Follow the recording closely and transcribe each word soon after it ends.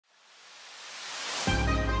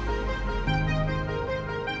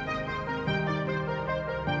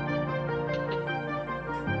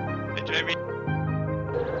baby.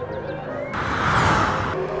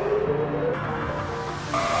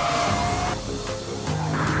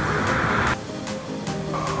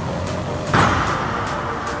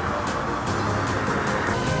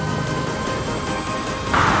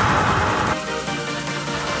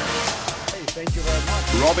 Thank you very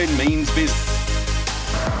much. Robin means business.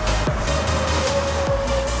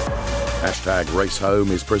 Hashtag Race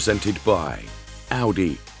Home is presented by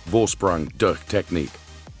Audi, Vorsprung durch Technik,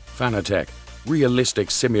 Fanatec,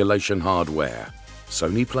 realistic simulation hardware,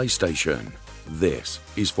 Sony PlayStation. This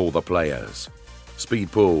is for the players.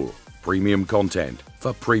 Speedpool, premium content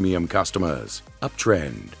for premium customers.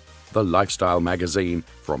 Uptrend, the lifestyle magazine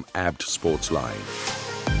from Abt Sportsline.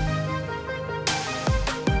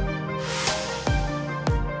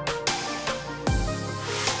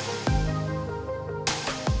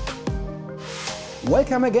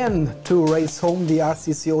 Welcome again to Race Home, the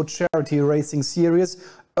RCCO Charity Racing Series.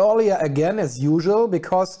 Earlier again, as usual,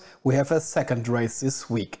 because we have a second race this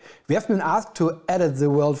week. We have been asked to add the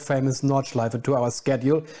world-famous Nordschleife to our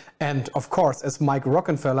schedule. And of course, as Mike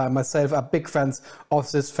Rockenfeller and myself are big fans of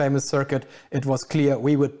this famous circuit, it was clear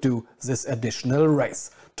we would do this additional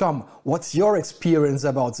race. Tom, what's your experience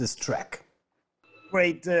about this track?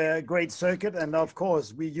 Great circuit. And of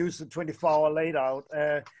course, we use the 24-hour layout.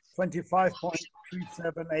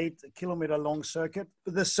 25.378 kilometer long circuit.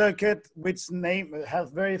 The circuit, which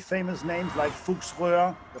has very famous names like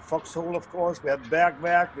Fuchsröhr, the foxhole, of course. We have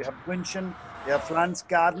Bergwerk, we have München, we have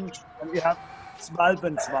Franzgarten, and we have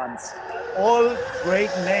Schwalbenzwanz. All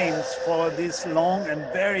great names for this long and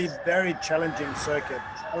very, very challenging circuit.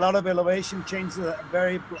 A lot of elevation changes, a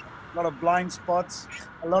lot of blind spots,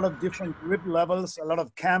 a lot of different grip levels, a lot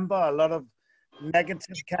of camber, a lot of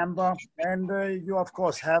negative camber, and you of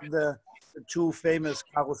course have the two famous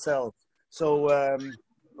carousels. So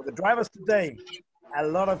for the drivers today, a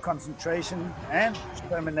lot of concentration and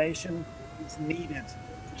determination is needed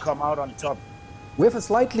to come out on top. We have a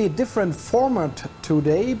slightly different format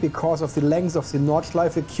today because of the length of the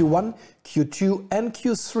Nordschleife. Q1, Q2 and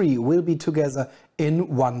Q3 will be together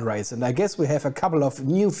in one race. And I guess we have a couple of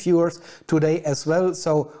new viewers today as well.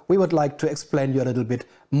 So we would like to explain you a little bit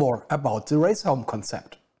more about the Race Home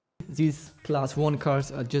concept. These Class 1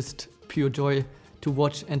 cars are just pure joy to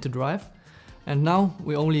watch and to drive. And now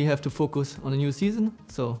we only have to focus on a new season.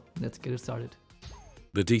 So let's get it started.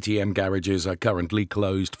 The DTM garages are currently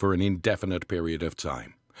closed for an indefinite period of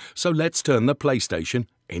time. So let's turn the PlayStation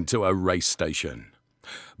into a race station.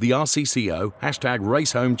 The RCCO hashtag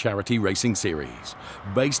Race Home Charity Racing Series,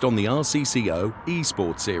 based on the RCCO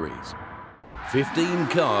eSport Series. 15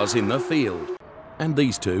 cars in the field, and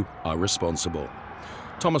these two are responsible.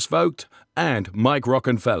 Thomas Vogt and Mike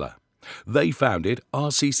Rockenfeller. They founded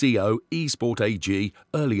RCCO eSport AG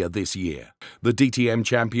earlier this year, the DTM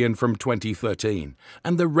champion from 2013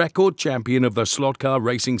 and the record champion of the Slot Car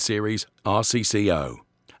Racing Series RCCO.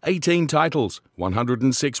 18 titles,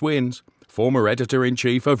 106 wins, former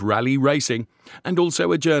editor-in-chief of Rally Racing and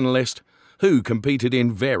also a journalist who competed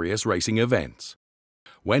in various racing events.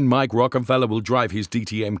 When Mike Rockenfeller will drive his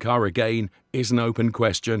DTM car again is an open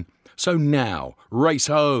question, so now race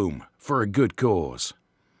home for a good cause.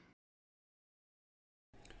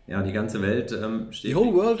 Ja, die ganze Welt steht. The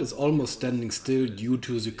whole world is almost standing still due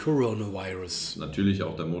to the coronavirus. Natürlich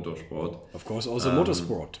auch der Motorsport. Of course, also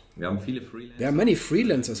motorsport. Wir haben viele Freelancer. There are many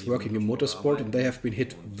freelancers working in motorsport and they have been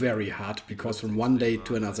hit very hard because from one day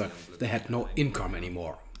to another they had no income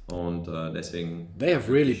anymore. Und deswegen. They have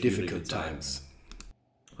really difficult times.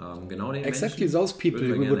 Genau den exactly Menschen those people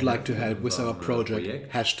we would like to help with our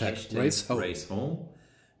project hashtag Race Home.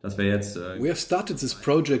 We have started this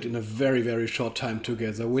project in a very short time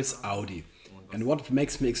together with Audi. And what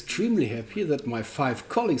makes me extremely happy that my 5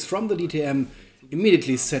 colleagues from the DTM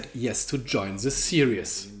immediately said yes to join this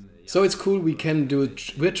series. So it's cool we can do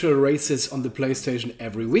virtual races on the PlayStation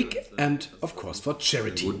every week and of course for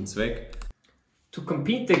charity. To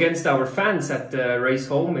compete against our fans at Race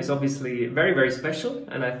Home is obviously very special,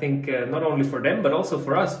 and I think not only for them but also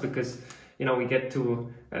for us, because you know, we get to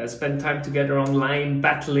spend time together online,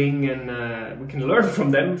 battling, and we can learn from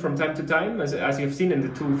them from time to time. As you've seen in the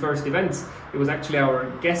 2 first events, it was actually our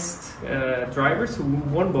guest drivers who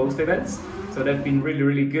won both events. So they've been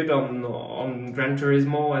really good on Gran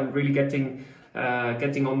Turismo and really getting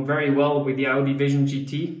on very well with the Audi Vision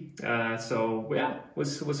GT. So yeah,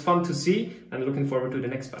 it was fun to see, and looking forward to the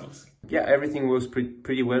next battles. Yeah, everything was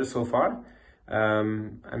pretty well so far.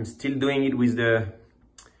 I'm still doing it with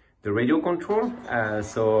the radio control,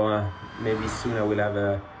 so maybe soon I will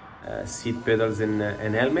have seat pedals and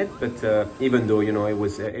helmet. But even though, you know, it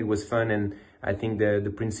was fun, and I think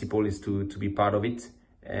the principle is to be part of it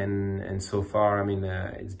and so far, I mean,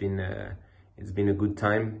 it's been a good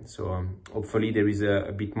time. So hopefully there is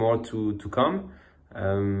a bit more to come,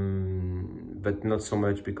 but not so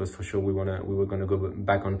much, because for sure we were gonna go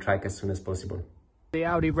back on track as soon as possible. The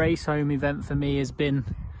Audi Race Home event for me has been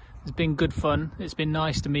good fun. It's been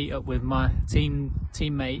nice to meet up with my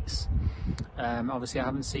teammates. Obviously I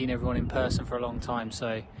haven't seen everyone in person for a long time,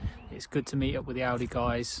 so it's good to meet up with the Audi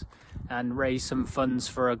guys and raise some funds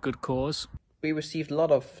for a good cause. We received a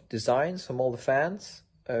lot of designs from all the fans.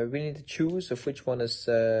 We need to choose of which one is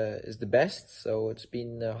the best, so it's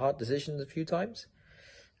been a hard decision a few times.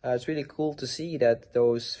 It's really cool to see that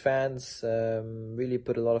those fans really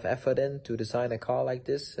put a lot of effort in to design a car like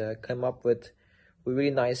this, come up with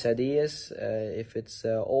really nice ideas, if it's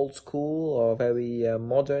old school or very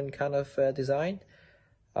modern kind of design.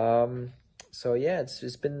 So yeah,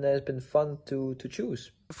 it's been fun to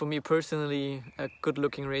choose. For me personally, a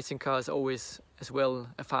good-looking racing car is always as well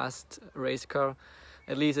a fast race car.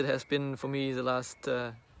 At least it has been for me the last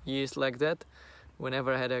years like that.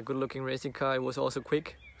 Whenever I had a good-looking racing car, it was also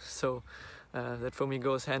quick. So that for me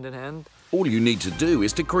goes hand in hand. All you need to do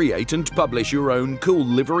is to create and publish your own cool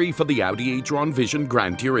livery for the Audi e-tron Vision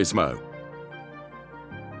Gran Turismo.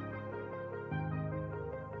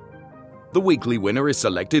 The weekly winner is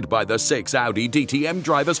selected by the 6 Audi DTM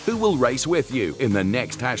drivers who will race with you in the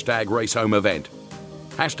next #RaceHome event.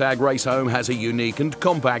 #RaceHome has a unique and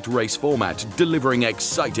compact race format, delivering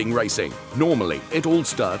exciting racing. Normally, it all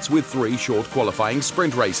starts with 3 short qualifying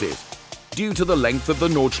sprint races. Due to the length of the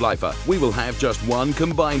Nordschleife, we will have just one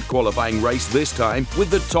combined qualifying race this time, with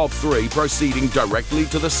the top 3 proceeding directly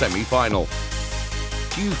to the semi-final.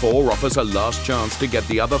 Q4 offers a last chance to get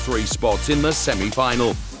the other 3 spots in the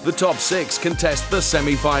semi-final. The top 6 contest the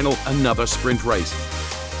semi-final, another sprint race.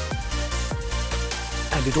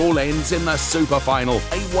 And it all ends in the super final,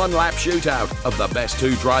 a one-lap shootout of the best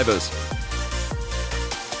 2 drivers.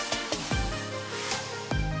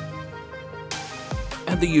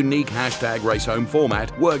 And the unique #RaceHome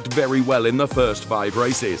format worked very well in the first 5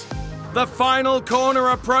 races. The final corner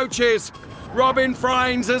approaches. Robin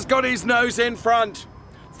Frijns has got his nose in front.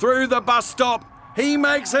 Through the bus stop, he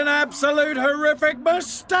makes an absolute horrific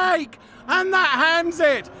mistake, and that hands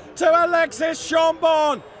it to Alexis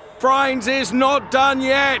Chambon. Frijns is not done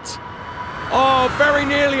yet. Oh, very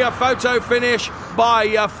nearly a photo finish by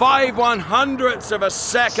 5/100ths of a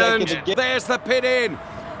second. There's the pit in.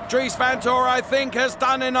 Dries Vanthoor, I think, has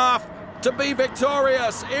done enough to be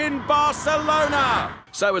victorious in Barcelona.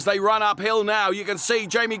 So as they run uphill now, you can see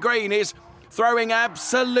Jamie Green is throwing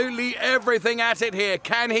absolutely everything at it here.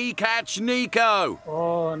 Can he catch Nico?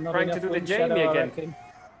 Oh, not Trying to do the Jamie again.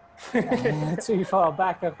 Too far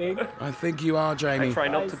back, I think. I think you are, Jamie. I try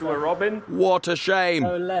not to do a Robin. What a shame.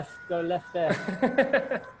 Go left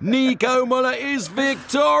there. Nico Müller is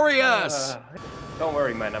victorious. Don't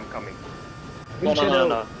worry, man, I'm coming.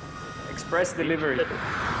 No. Express delivery.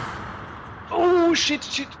 Oh, shit.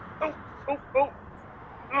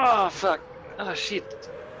 Oh, fuck. Oh, shit.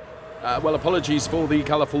 Well, apologies for the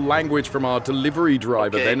colourful language from our delivery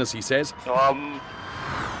driver then, as he says.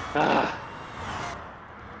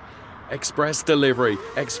 Express delivery.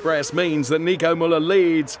 Express means that Nico Müller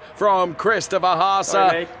leads from Christopher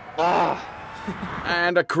Haase.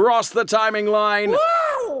 And across the timing line.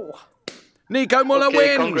 Woo! Nico Müller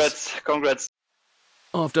wins. Congrats.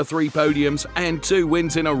 After 3 podiums and 2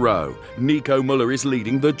 wins in a row, Nico Müller is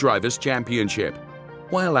leading the Drivers' Championship,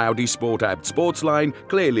 while Audi Sport Abt Sportsline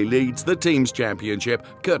clearly leads the Teams' Championship,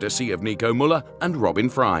 courtesy of Nico Müller and Robin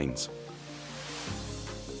Frijns.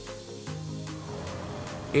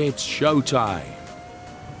 It's showtime.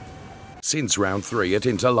 Since round 3 at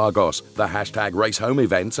Interlagos, the #RaceHome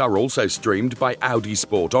events are also streamed by Audi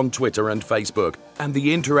Sport on Twitter and Facebook, and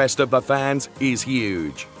the interest of the fans is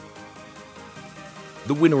huge.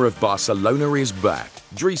 The winner of Barcelona is back,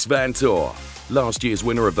 Dries Vanthoor. Last year's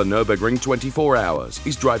winner of the Nürburgring 24 Hours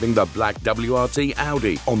is driving the black WRT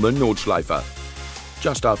Audi on the Nordschleife.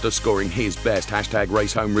 Just after scoring his best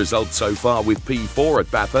 #RaceHome result so far with P4 at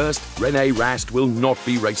Bathurst, René Rast will not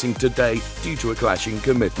be racing today due to a clashing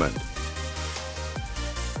commitment.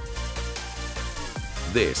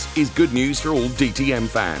 This is good news for all DTM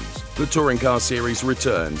fans. The Touring Car Series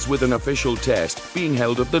returns with an official test being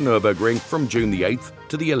held at the Nürburgring from June the 8th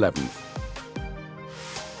to the 11th.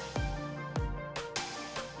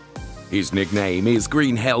 His nickname is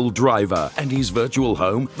Green Hell Driver, and his virtual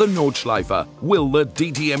home, the Nordschleife. Will the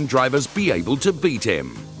DTM drivers be able to beat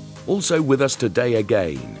him? Also with us today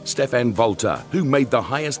again, Stefan Volter, who made the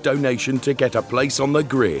highest donation to get a place on the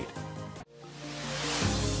grid.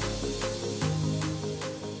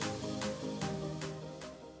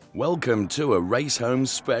 Welcome to a Race Home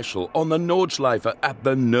special on the Nordschleife at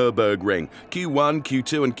the Nürburgring. Q1,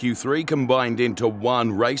 Q2 and Q3 combined into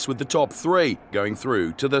one race with the top three going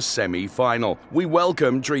through to the semi-final. We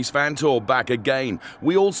welcome Dries Vanthoor back again.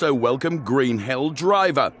 We also welcome Green Hell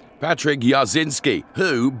driver Patrick Jasinski,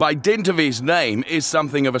 who, by dint of his name, is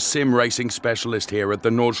something of a sim racing specialist here at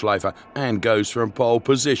the Nordschleife and goes from pole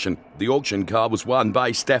position. The auction car was won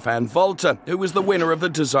by Stefan Volter, who was the winner of the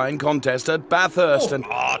design contest at Bathurst. And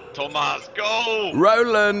Thomas, go!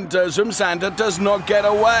 Roland Zumsander does not get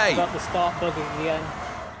away. Got the start buggy in the end.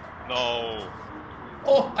 No.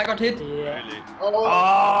 Oh, I got hit. Yeah. Really?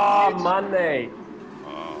 Oh, Monday.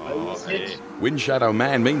 Wind Shadow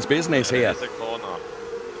Man means business here. There's a corner.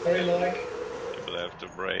 Very Loïc. People have to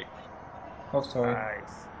brake. Oh, sorry.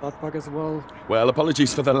 That bug as well. Well,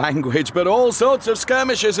 apologies for the language, but all sorts of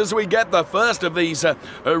skirmishes as we get the first of these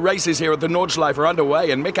races here at the Nordschleife underway,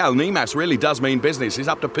 and Mikael Niemas really does mean business. He's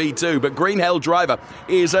up to P2, but Green Hell driver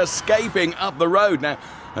is escaping up the road. Now,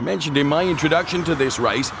 I mentioned in my introduction to this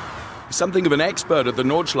race, something of an expert at the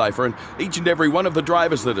Nordschleife, and each and every one of the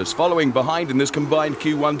drivers that is following behind in this combined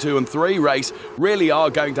Q1, 2 and 3 race really are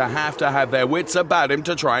going to have their wits about him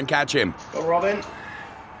to try and catch him. Go, Robin.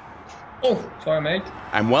 Oh, sorry, mate.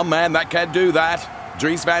 And one man that can do that,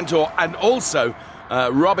 Dries Vanthoor, and also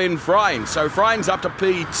Robin Frijns. So Frijns up to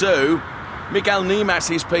P2, Mikael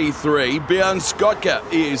Niemas is P3, Björn Skotka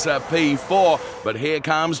is P4, but here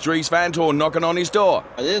comes Dries Vanthoor knocking on his door.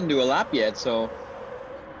 I didn't do a lap yet, so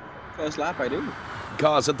first lap I do.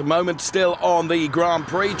 Cars at the moment still on the Grand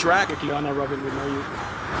Prix track. Quickly on, Robin, we know you.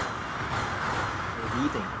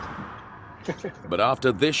 But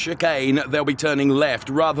after this chicane, they'll be turning left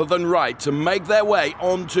rather than right to make their way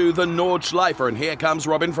onto the Nordschleife. And here comes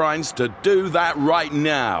Robin Frijns to do that right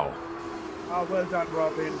now. Oh, well done,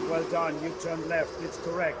 Robin. Well done. You turned left. It's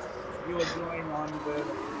correct. You are going on the...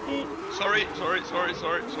 Sorry.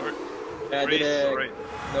 Yeah, I Really did sorry.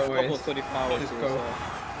 a couple of 30 hours Just here, go. so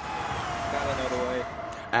got another way.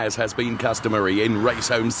 As has been customary in Race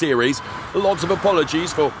Home Series, lots of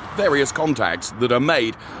apologies for various contacts that are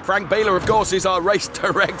made. Frank Baylor, of course, is our race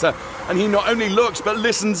director, and he not only looks but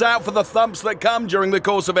listens out for the thumps that come during the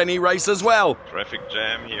course of any race as well. Traffic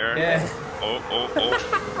jam here. Yeah. Oh.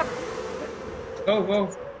 Go.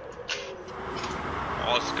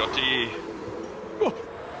 Oh, Scotty.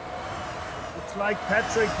 It's like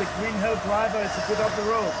Patrick, the Green Hell driver, is a bit off the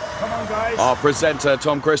road. Come on, guys. Our presenter,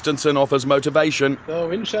 Tom Christensen, offers motivation. So,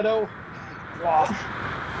 wind shadow. What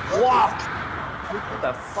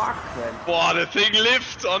the fuck, man? Wow, the thing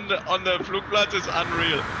lifts on the Flugplatz is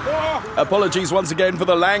unreal. Apologies once again for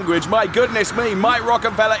the language. My goodness me, Mike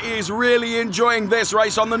Rockenfeller is really enjoying this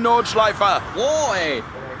race on the Nordschleife. Boy!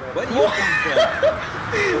 Where do you come from?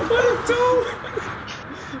 What a toe!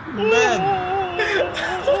 Man!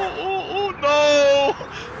 Oh, no!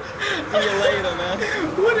 See you later, man.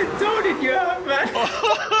 What a toe did you have, man?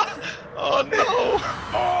 Oh, no!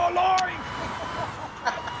 Oh, Lord!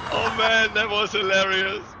 Oh, man, that was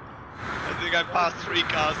hilarious. I think I passed 3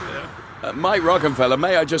 cars there. Mike Rockenfeller,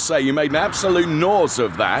 may I just say, you made an absolute nose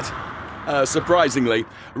of that. Surprisingly.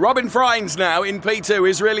 Robin Frijns now in P2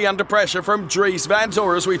 is really under pressure from Dries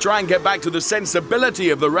Vanthoor as we try and get back to the sensibility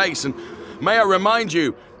of the race. And may I remind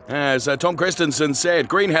you, as Tom Christensen said,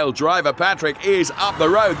 Green Hell driver Patrick is up the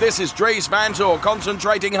road. This is Dries Vanthoor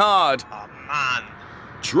concentrating hard. Oh, man.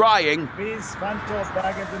 Trying Dries Vanthoor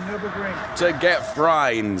back at the Nürburgring. to get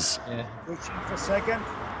Frijns. Yeah. Pushing for second.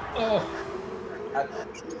 Oh.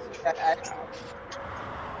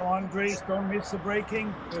 Come on, Dries, don't miss the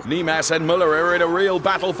braking. Niemas and Müller are in a real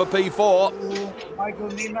battle for P4. Michael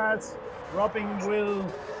Niemas, robbing Will,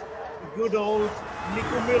 the good old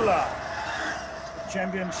Nico Müller. The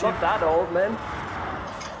championship. Not that old, man.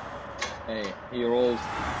 Hey, you're old.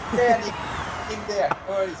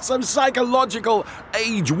 Some psychological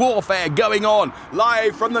age warfare going on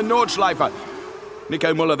live from the Nordschleife.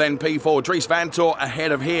 Nico Müller then P4, Dries Vanthoor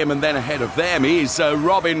ahead of him, and then ahead of them is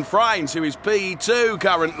Robin Frijns, who is P2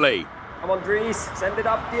 currently. Come on, Dries, send it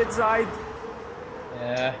up the inside.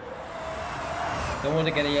 Yeah. Don't want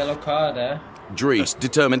to get a yellow card, eh? Dries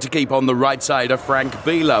determined to keep on the right side of Frank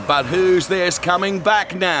Baylor, but who's this coming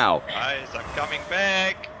back now? Guys, I'm coming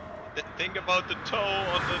back. Think about the toe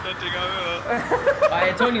on the Nürburgring.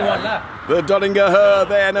 It's only one lap. The Doddinger Her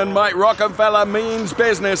then, and Mike Rockenfeller means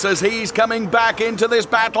business as he's coming back into this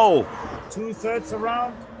battle. 2/3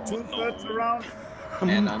 around, 2/3 around.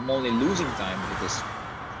 And I'm only losing time with this.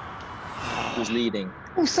 Who's leading?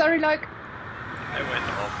 Oh, sorry, like. I went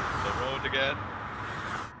off the road again.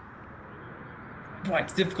 Boy,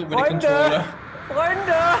 it's difficult with the controller.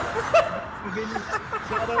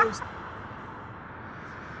 Shadows.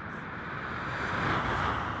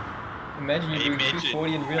 Imagine you doing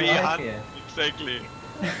 240 in real life here. Exactly.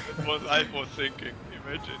 That's what I was thinking.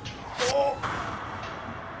 Imagine.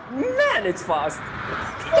 Man, it's fast.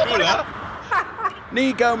 It's cool, huh?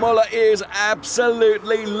 Nico Müller is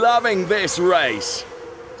absolutely loving this race.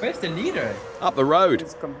 Where's the leader? Up the road.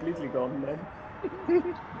 It's completely gone, man.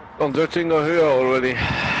 On 13 here already.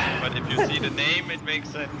 But if you see the name, it makes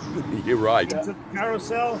sense. You're right. Into the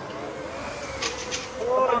carousel.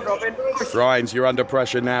 Oh, Robin. Frijns, you're under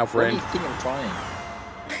pressure now, friend. I think I'm trying.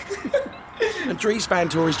 And Dries Van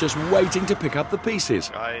Toor is just waiting to pick up the pieces.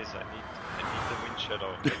 Guys, I need the wind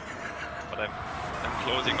shadow. But I'm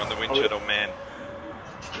closing on the wind shadow, man.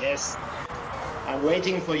 Yes. I'm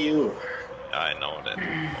waiting for you. I know that.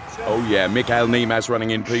 Oh yeah, Michael Niemas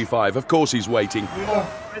running in P5. Of course he's waiting. Müller,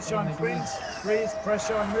 pressure on Frijns. Frijns,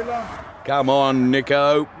 pressure on Müller. Come on,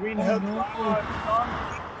 Nico. Green help.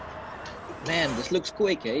 Man, this looks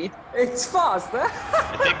quick, eh? It's fast, huh?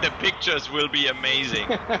 I think the pictures will be amazing.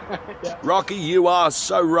 Rocky, you are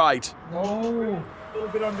so right. A little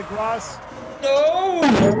bit on the glass. No!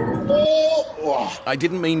 Oh. I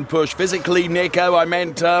didn't mean push physically, Nico. I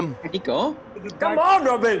meant, Nico? Come on,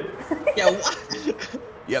 Robin! Yeah, what?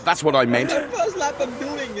 yeah, that's what I meant. First lap I'm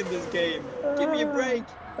doing in this game. Give me a break.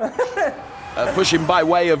 Push him by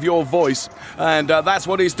way of your voice. And that's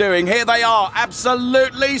what he's doing. Here they are,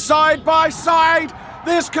 absolutely side by side.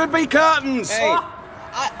 This could be curtains. Hey,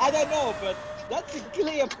 I don't know, but that's a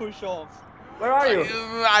clear push-off. Where are you?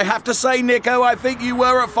 I have to say, Nico, I think you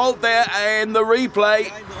were at fault there in the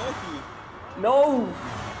replay. No!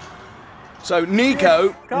 So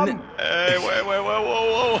Nico, Hey,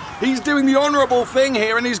 whoa. he's doing the honourable thing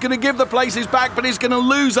here, and he's going to give the places back, but he's going to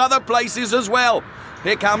lose other places as well.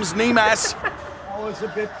 Here comes Niemas. That was a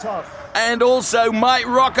bit tough. And also Mike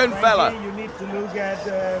Rockenfeller. Frankie, you need to look at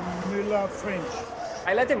Müller Fringe.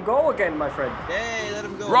 I let him go again, my friend. Hey, let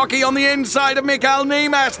him go. Rocky on the inside of Michael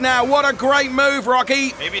Niemas now. What a great move,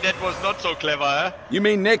 Rocky. Maybe that was not so clever, huh? You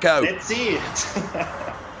mean Nico? Let's see it.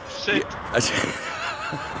 Shit.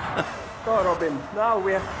 Go, Robin. Now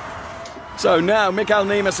we're... So now Michael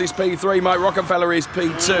Niemas is P3, Mike Rockenfeller is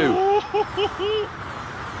P2.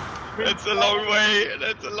 That's a long way.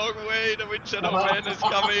 That's a long way. The wind shadow man is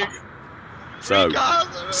coming. So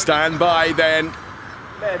stand by then.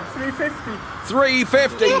 Man, 350.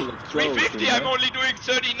 350. 350. I'm only doing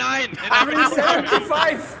 39. And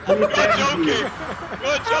 375. You're joking.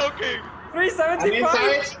 You're joking.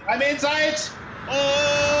 375. I'm inside.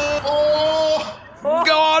 Oh.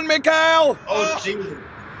 Go on, Michael. Oh, Jesus.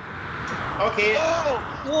 Okay.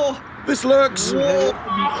 Whoa. This looks... Whoa.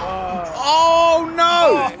 Oh,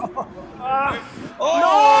 no.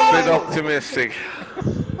 A bit optimistic.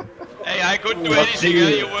 Hey, I couldn't do anything.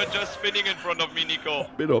 You were just spinning in front of me, Nico.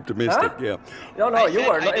 Bit optimistic, yeah. No, you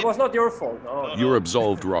were. It was not your fault. No. You're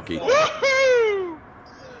absolved, Rocky. Woohoo!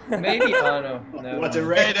 Maybe. Oh, no. What a Hey,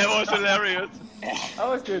 race. that was hilarious. That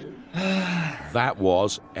was good. That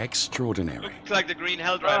was extraordinary. Looks like the green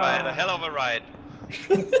hell driver had a hell of a ride.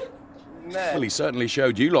 Man. Well, he certainly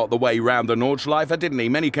showed you lot the way round the Nordschleife, didn't he?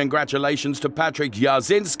 Many congratulations to Patrick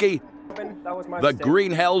Jasinski, That was my the mistake.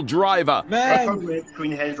 Green Hell driver. Congrats,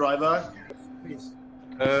 Green Hell driver.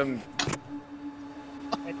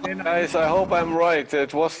 Guys, I hope I'm right.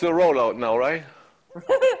 It was the rollout now, right?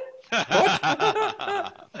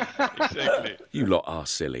 Exactly. You lot are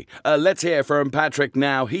silly. Let's hear from Patrick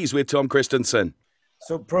now. He's with Tom Christensen.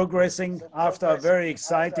 So progressing after a very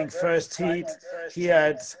exciting first heat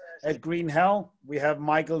here at Green Hell. We have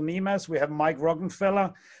Michael Niemas, we have Mike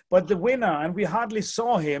Rockenfeller, but the winner, and we hardly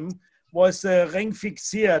saw him, was Ring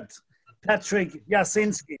Fixiert, Patrick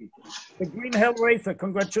Jasinski, the Green Hell racer.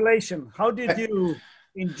 Congratulations. How did you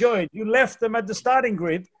enjoy it? You left them at the starting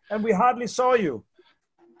grid and we hardly saw you.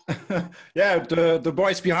 Yeah, the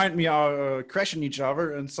boys behind me are crashing each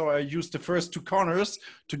other, and so I used the first two corners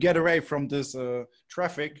to get away from this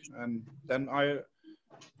traffic, and then I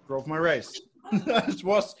drove my race. It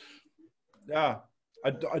was, yeah,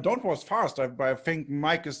 I don't was fast. I think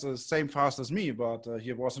Mike is the same fast as me, but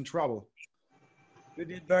he was in trouble. You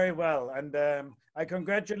did very well, and I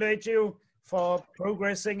congratulate you for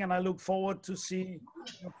progressing, and I look forward to see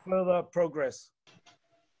further progress.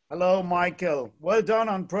 Hello, Michael. Well done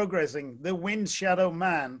on progressing. The wind shadow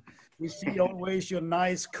man. We see always you're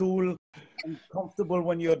nice, cool, and comfortable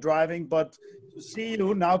when you're driving, but to see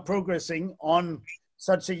you now progressing on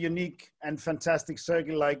such a unique and fantastic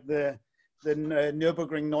circuit like the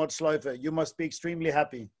Nürburgring-Nordschleife, you must be extremely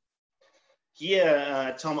happy.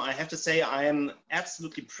 Yeah, Tom, I have to say I am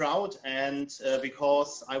absolutely proud, and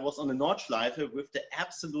because I was on the Nordschleife with the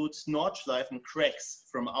absolute Nordschleifen cracks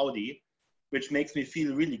from Audi, which makes me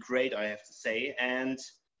feel really great, I have to say. And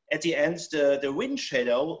at the end, the wind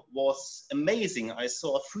shadow was amazing. I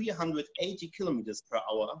saw 380 kilometers per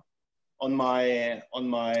hour on my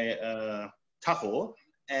tacho,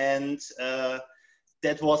 and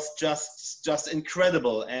that was just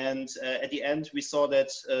incredible. And at the end, we saw that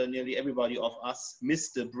nearly everybody of us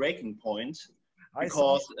missed the braking point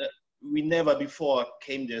because we never before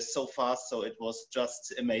came there so fast. So it was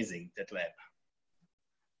just amazing, that lap.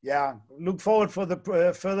 Yeah, look forward for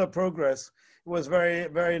the further progress. It was very,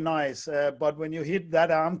 very nice. But when you hit that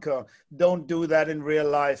anchor, don't do that in real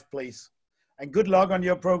life, please. And good luck on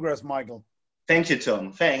your progress, Michael. Thank you,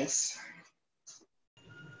 Tom. Thanks.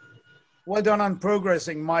 Well done on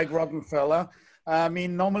progressing, Mike Rockenfeller. I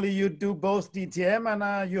mean, normally you do both DTM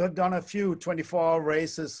and you have done a few 24-hour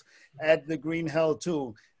races at the Green Hell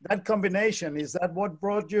too. That combination, is that what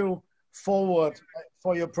brought you forward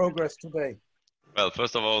for your progress today? Well,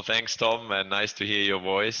 first of all, thanks, Tom, and nice to hear your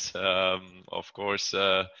voice. Of course,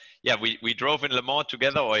 yeah, we drove in Le Mans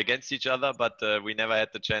together or against each other, but we never had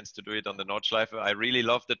the chance to do it on the Nordschleife. I really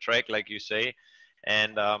love the track, like you say,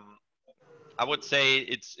 and I would say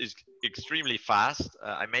it's extremely fast.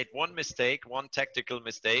 I made one mistake, one tactical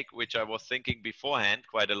mistake, which I was thinking beforehand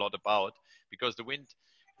quite a lot about, because the wind,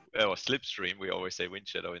 or slipstream, we always say wind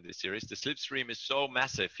shadow in this series, the slipstream is so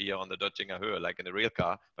massive here on the Döttinger Höhe, like in the real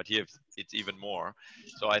car, but here it's even more.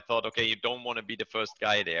 So I thought, okay, you don't want to be the first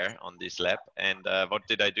guy there on this lap. And what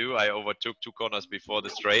did I do? I overtook 2 corners before the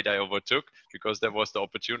straight. I overtook because there was the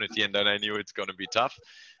opportunity, and then I knew it's going to be tough.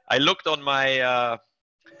 I looked on my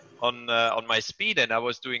on my speed, and I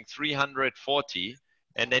was doing 340.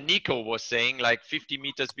 And then Nico was saying, like 50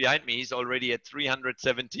 meters behind me, he's already at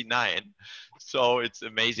 379. So it's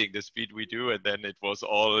amazing the speed we do. And then it was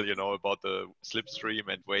all, you know, about the slipstream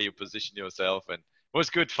and where you position yourself. And it was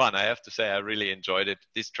good fun. I have to say, I really enjoyed it.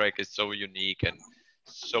 This track is so unique and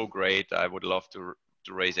so great. I would love to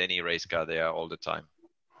race any race car there all the time.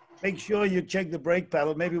 Make sure you check the brake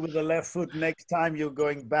pedal, maybe with the left foot next time you're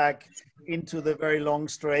going back into the very long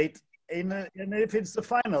straight. And if it's the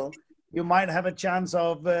final, you might have a chance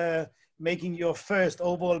of making your first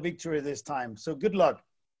overall victory this time. So good luck.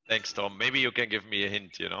 Thanks, Tom. Maybe you can give me a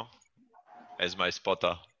hint, you know, as my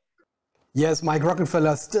spotter. Yes, Mike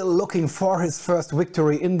Rockenfeller still looking for his first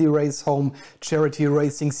victory in the Race Home Charity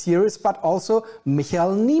Racing Series, but also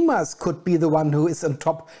Michael Niemas could be the one who is on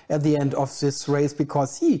top at the end of this race,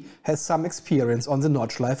 because he has some experience on the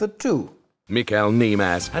Nordschleife too. Michael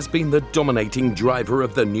Niemas has been the dominating driver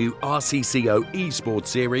of the new RCCO eSports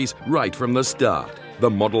series right from the start. The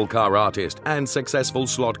model car artist and successful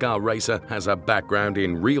slot car racer has a background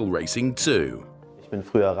in real racing too.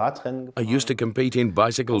 I used to compete in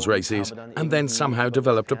bicycles races and then somehow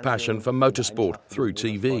developed a passion for motorsport through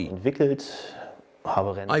TV.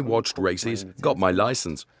 I watched races, got my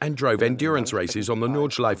license and drove endurance races on the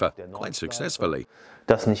Nordschleife quite successfully.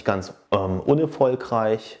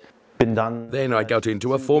 Then I got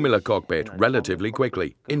into a Formula cockpit relatively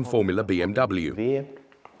quickly in Formula BMW.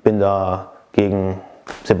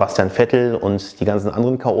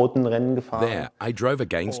 There I drove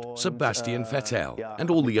against Sebastian Vettel and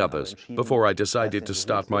all the others before I decided to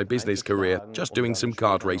start my business career, just doing some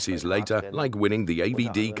kart races later, like winning the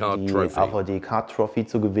AVD Kart Trophy.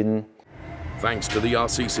 Thanks to the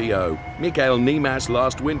RCCO, Michael Niemas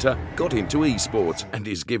last winter got into esports and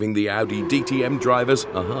is giving the Audi DTM drivers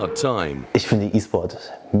a hard time. I think esports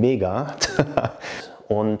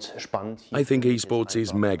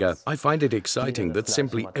is mega. I find it exciting that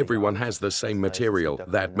simply everyone has the same material.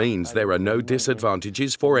 That means there are no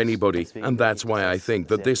disadvantages for anybody, and that's why I think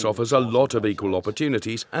that this offers a lot of equal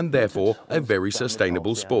opportunities and therefore a very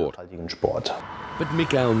sustainable sport. But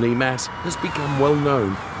Michael Niemas has become well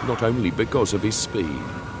known, not only because of his speed.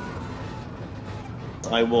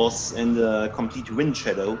 I was in the complete wind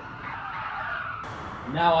shadow.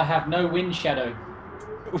 Now I have no wind shadow.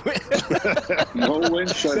 No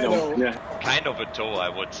wind shadow. Yeah. Kind of a toe, I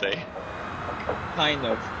would say. Kind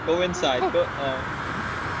of. Go inside. Go.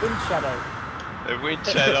 Wind shadow. The wind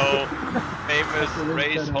shadow. Famous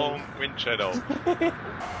Race Home wind shadow.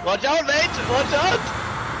 Watch out, mate! Watch out!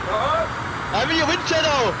 I'm in your wind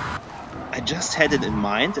shadow! I just had it in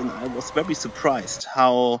mind, and I was very surprised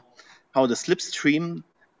how the slipstream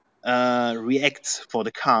reacts for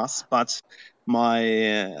the cars, but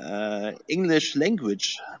my English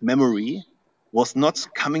language memory was not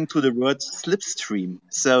coming to the word slipstream.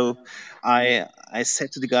 So I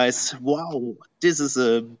said to the guys, wow, this is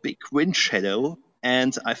a big wind shadow.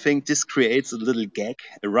 And I think this creates a little gag,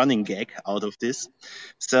 a running gag out of this.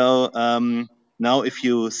 So now if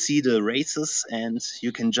you see the races and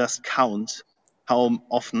you can just count how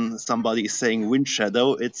often somebody is saying wind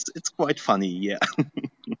shadow, it's quite funny, yeah.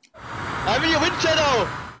 I'm in your wind shadow!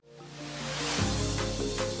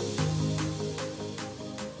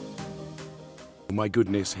 Oh my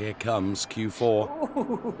goodness, here comes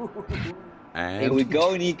Q4. And here we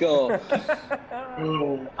go, Nico.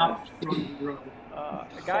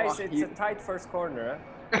 Guys, it's a tight first corner.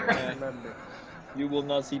 Remember. You will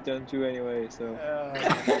not see turn 2 anyway, so...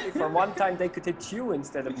 For one time they could hit you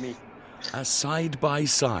instead of me. Side by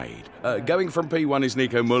side. Going from P1 is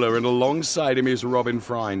Nico Müller, and alongside him is Robin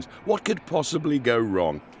Frijns. What could possibly go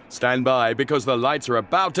wrong? Stand by, because the lights are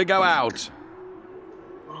about to go out.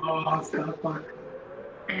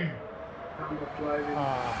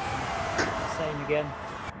 Same again.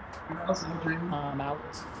 I'm out.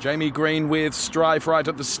 Jamie Green with strife right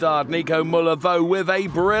at the start. Nico Müller, though, with a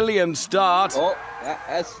brilliant start. Oh,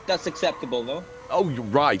 that's acceptable, no? Oh,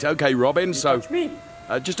 right. Okay, Robin. So,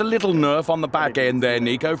 just a little nerf on the back end there,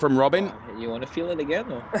 Nico, from Robin. You want to feel it again,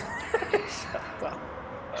 or?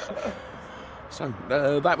 So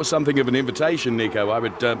that was something of an invitation, Nico. I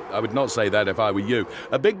would not say that if I were you.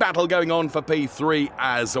 A big battle going on for P3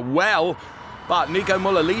 as well. But Nico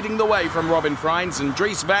Müller leading the way from Robin Frijns, and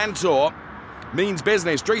Dries van Tor means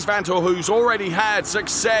business. Dries van Tor, who's already had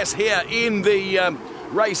success here in the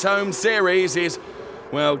Race Home Series, is,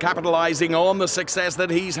 well, capitalising on the success that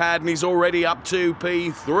he's had, and he's already up to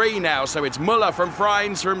P3 now. So it's Müller from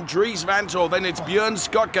Frijns, from Dries van Tor, then it's Björn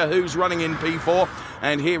Skotka who's running in P4,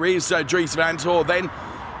 and here is Dries van Tor. Then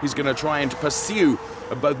he's going to try and pursue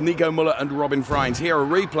both Nico Müller and Robin Frijns. Here a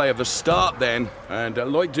replay of the start then, and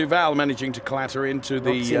Loïc Duval managing to clatter into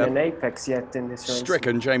the... Not seen an apex yet in this race.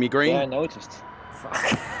 Stricken Jamie Green. Yeah, I noticed.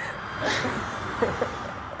 Fuck.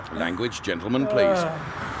 Language, gentlemen, please.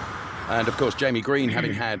 And of course, Jamie Green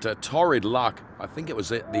having had torrid luck. I think it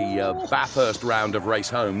was at the Bathurst round of Race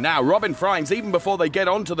Home. Now, Robin Frijns, even before they get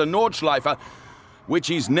onto the Nordschleife, which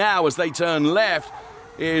is now as they turn left,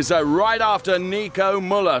 is right after Nico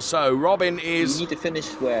Müller. So Robin is... You need to finish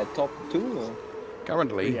where? Top 2? Or?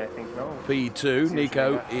 Currently, I think no. P2.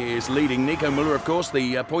 Nico is leading. Nico Müller, of course,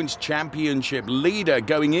 the points championship leader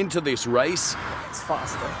going into this race. It's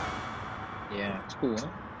faster. Yeah, it's cool, huh?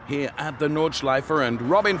 Here at the Nordschleife, and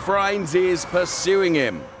Robin Frijns is pursuing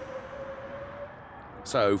him.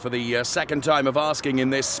 So for the second time of asking in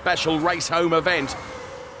this special Race Home event,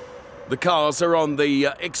 the cars are on the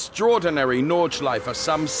extraordinary Nordschleife.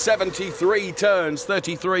 Some 73 turns,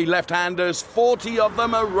 33 left-handers, 40 of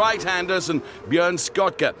them are right-handers, and Björn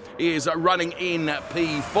Skotka is running in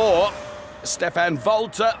P4. Stefan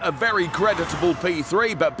Volter, a very creditable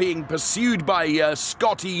P3, but being pursued by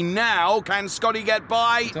Scotty now. Can Scotty get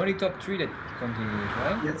by? It's only top 3 that continues,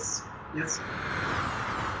 right? Yes, yes.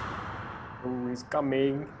 Who is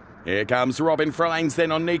coming? Here comes Robin Frijns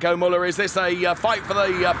then on Nico Müller. Is this a fight for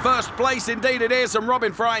the first place? Indeed it is, and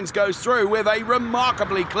Robin Frijns goes through with a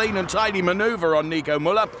remarkably clean and tidy manoeuvre on Nico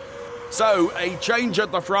Müller. So a change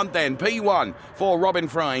at the front then. P1 for Robin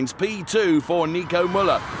Frijns, P2 for Nico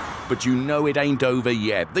Müller. But you know it ain't over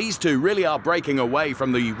yet. These two really are breaking away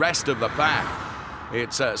from the rest of the pack.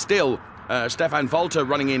 It's still Stefan Volter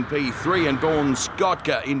running in P3 and Björn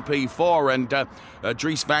Skotka in P4, and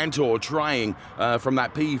Dries van Tor trying from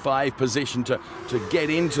that P5 position to get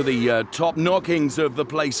into the top knockings of the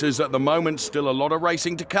places at the moment. Still a lot of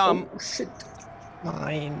racing to come. Oh, shit.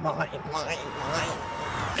 Mine.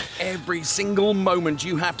 Every single moment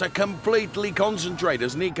you have to completely concentrate,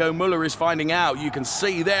 as Nico Müller is finding out. You can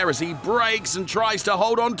see there as he brakes and tries to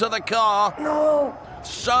hold on to the car. No!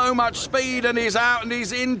 So much speed, and he's out and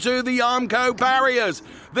he's into the Armco barriers.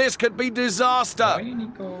 This could be disaster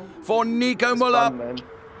for Nico Müller.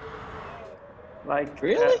 Like,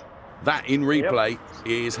 really? That in replay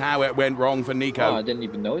is how it went wrong for Nico. Oh, I didn't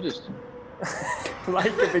even notice.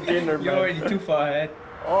 Like a beginner, man. You're already too far ahead.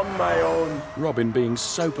 On my own. Robin being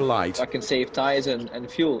so polite. I can save tires and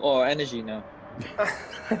fuel or energy now.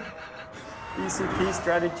 ECP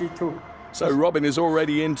strategy too. So Robin is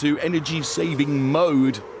already into energy-saving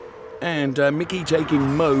mode, and Mickey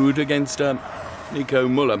taking mode against Nico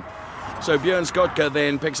Müller. So Björn Skotka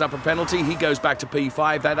then picks up a penalty. He goes back to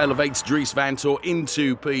P5. That elevates Dries van Tor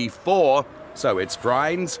into P4. So it's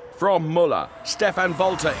Frijns from Müller. Stefan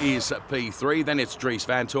Volter is at P3. Then it's Dries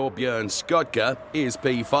van Tor. Björn Skotka is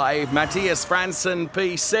P5. Matthias Fransen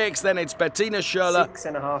P6. Then it's Bettina Schürrle.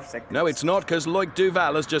 6.5 seconds. No, it's not, because Loïc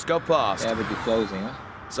Duval has just got past. Yeah, but you're closing, huh?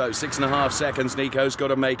 So 6.5 seconds Nico's got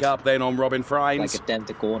to make up then on Robin Frijns. Like a tenth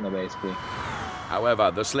a corner, basically.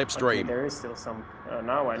 However, the slipstream. There is still some.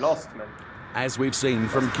 Now I lost, man. As we've seen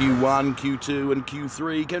from Q1, Q2 and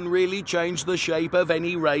Q3, can really change the shape of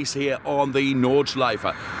any race here on the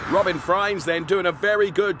Nordschleife. Robin Frijns then doing a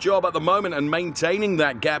very good job at the moment and maintaining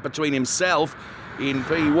that gap between himself, in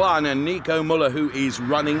P1 and Nico Müller, who is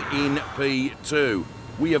running in P2.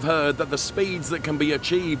 We have heard that the speeds that can be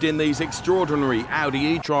achieved in these extraordinary Audi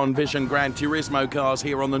e-tron Vision Gran Turismo cars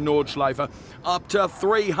here on the Nordschleife up to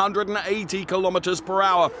 380 kilometers per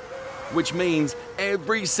hour, which means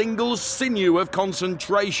every single sinew of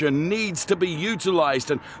concentration needs to be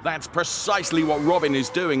utilized, and that's precisely what Robin is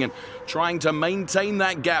doing, and trying to maintain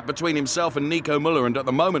that gap between himself and Nico Müller, and at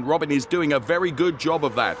the moment Robin is doing a very good job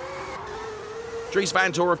of that. Dries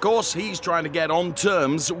Vanthoor, of course, he's trying to get on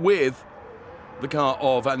terms with the car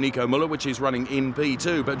of Nico Müller, which is running in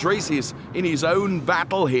P2. But Dries is in his own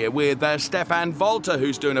battle here with Stefan Walter,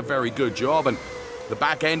 who's doing a very good job. And the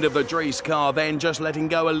back end of the Dries car then just letting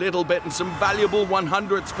go a little bit, and some valuable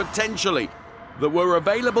 100s potentially that were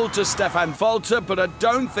available to Stefan Walter, but I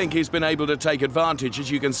don't think he's been able to take advantage. As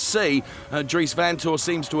you can see, Dries Vanthoor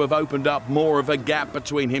seems to have opened up more of a gap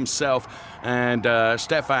between himself and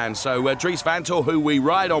Stefan. So Dries Vanthoor, who we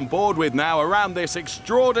ride on board with now around this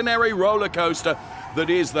extraordinary roller coaster that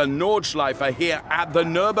is the Nordschleife here at the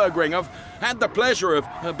Nürburgring. I've had the pleasure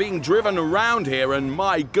of being driven around here, and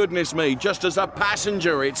my goodness me, just as a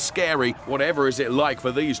passenger, it's scary. Whatever is it like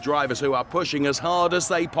for these drivers who are pushing as hard as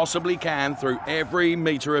they possibly can through every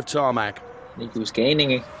meter of tarmac. Nico's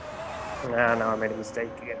gaining it. No, I made a mistake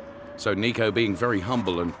again. So Nico being very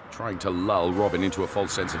humble and trying to lull Robin into a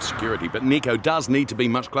false sense of security. But Nico does need to be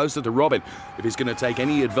much closer to Robin if he's going to take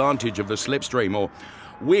any advantage of the slipstream or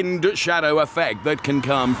wind shadow effect that can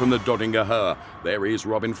come from the Döttinger Höhe. There is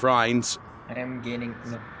Robin Frijns. I am gaining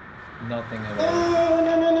nothing at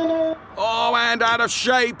all. Oh, and out of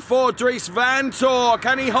shape for Dries Vanthoor.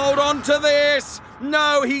 Can he hold on to this?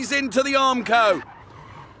 No, he's into the Armco.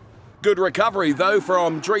 Good recovery, though,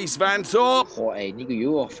 from Dries Vanthoor. Oh, hey, Nico,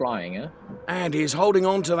 you are flying, huh? And he's holding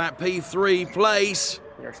on to that P3 place.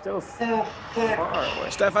 You're still far away.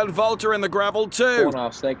 Stefan Walter in the gravel, too.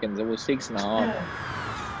 4.5 seconds. It was 6.5.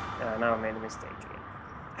 Yeah, now I made a mistake again.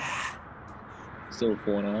 Still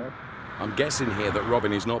 4.5. I'm guessing here that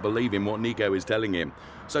Robin is not believing what Nico is telling him.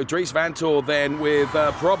 So Dries Vanthoor then with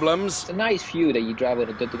problems. It's a nice view that you drive with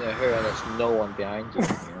a Döttinger Höhe and there's no one behind you.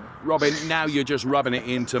 Robin, now you're just rubbing it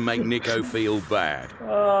in to make Nico feel bad.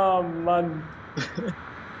 Oh, man.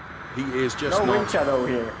 He is just no not wind shadow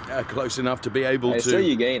here. Close enough to be able So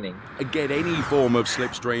you're gaining. Get any form of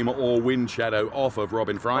slipstream or wind shadow off of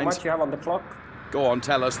Robin Frijns. How much you have on the clock? Go on,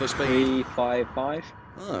 tell us the speed. 3.55.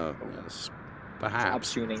 Oh, yes,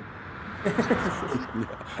 perhaps. Tuning.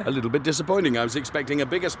 A little bit disappointing. I was expecting a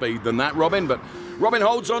bigger speed than that, Robin, but Robin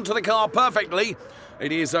holds on to the car perfectly.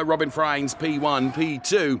 It is Robin Frijns P1,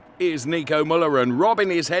 P2 is Nico Müller, and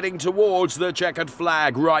Robin is heading towards the checkered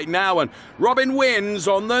flag right now, and Robin wins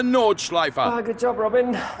on the Nordschleife. Ah, good job,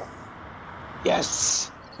 Robin.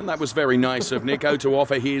 Yes. And that was very nice of Nico to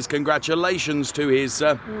offer his congratulations to his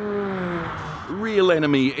real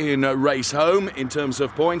enemy in race home in terms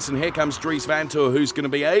of points. And here comes Dries Vanthoor, who's going to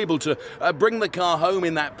be able to bring the car home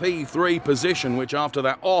in that P3 position, which after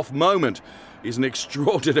that off moment is an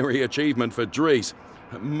extraordinary achievement for Dries.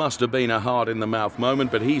 It must have been a hard-in-the-mouth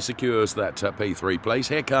moment, but he secures that P3 place.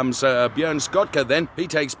 Here comes Björn Skotka then. He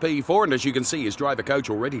takes P4, and as you can see, his driver coach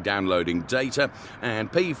already downloading data.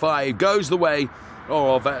 And P5 goes the way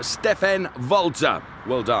of Stefan Walter.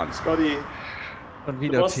 Well done. Scotty,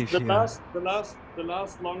 it was the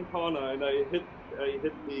last long corner, and I hit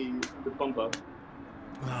the bumper.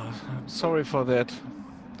 Oh, I'm sorry for that.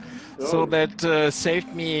 So that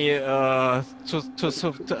saved me, that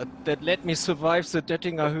let me survive the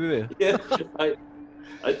Döttinger Höhe. Yeah,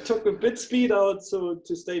 I took a bit speed out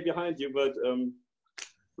to stay behind you, but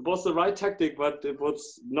it was the right tactic, but it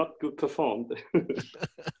was not good performed.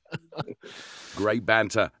 Great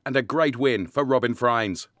banter and a great win for Robin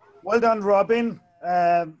Frijns. Well done, Robin.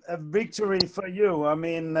 A victory for you. I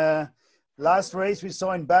mean, last race we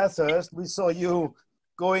saw in Bathurst, we saw you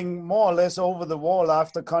going more or less over the wall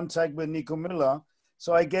after contact with Nico Müller.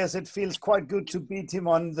 So I guess it feels quite good to beat him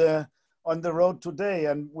on the road today,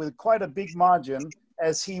 and with quite a big margin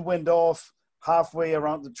as he went off halfway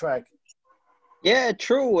around the track. Yeah,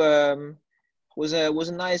 true. Was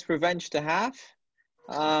a nice revenge to have.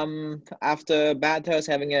 After Bathurst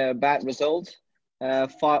having a bad result,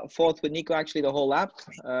 fourth with Nico actually the whole lap.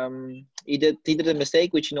 He did a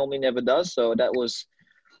mistake which he normally never does, so that was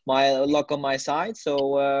my luck on my side.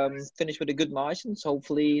 So finished with a good margin. So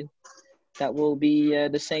hopefully that will be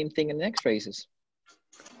the same thing in the next races.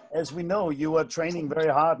 As we know, you are training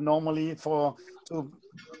very hard normally to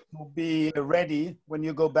be ready when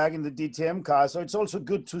you go back in the DTM car. So it's also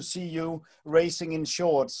good to see you racing in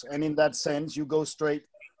shorts. And in that sense, you go straight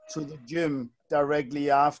to the gym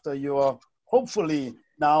directly after your, hopefully,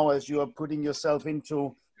 now as you are putting yourself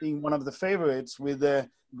into being one of the favorites with the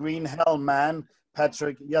Green Hell man,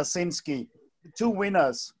 Patrick Jasinski. 2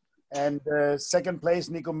 winners. And second place,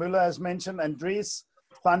 Nico Müller, as mentioned, and Dries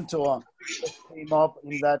Fantor came up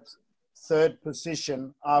in that 3rd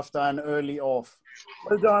position after an early off.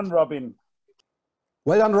 Well done, Robin.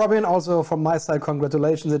 Well done, Robin. Also from my side,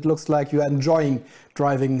 congratulations. It looks like you are enjoying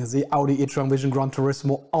driving the Audi e-tron Vision Gran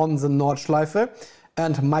Turismo on the Nordschleife.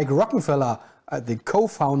 And Mike Rockenfeller, the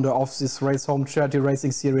co-founder of this Race Home Charity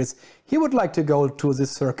Racing Series, he would like to go to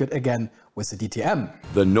this circuit again with the DTM.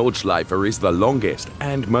 The Nordschleife is the longest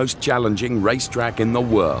and most challenging racetrack in the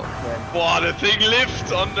world. Wow, the thing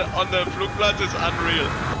lifts on the Flugplatz is unreal.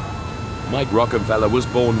 Mike Rockenfeller was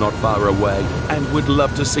born not far away and would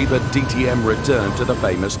love to see the DTM return to the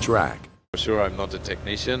famous track. For sure, I'm not a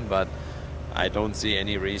technician, but I don't see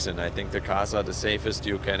any reason. I think the cars are the safest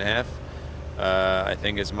you can have. I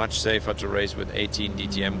think it's much safer to race with 18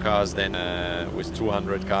 DTM cars than with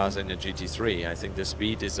 200 cars in a GT3. I think the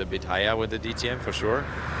speed is a bit higher with the DTM for sure.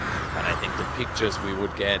 But I think the pictures we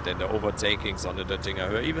would get and the overtakings on the Döttinger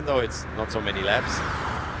Höhe, even though it's not so many laps,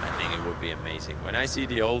 I think it would be amazing. When I see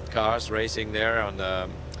the old cars racing there on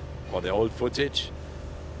the old footage,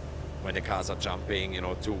 when the cars are jumping, you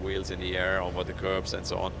know, 2 wheels in the air over the curbs and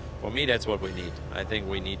so on, for me that's what we need. I think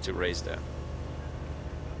we need to race there.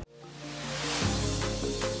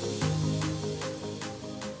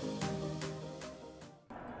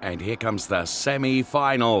 And here comes the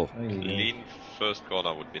semi-final. Lean first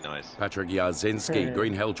corner would be nice. Patrick Jasinski,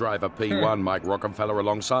 Green Hell driver P1, Mike Rockenfeller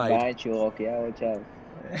alongside. Behind you, okay, watch out.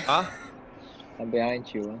 Huh? I'm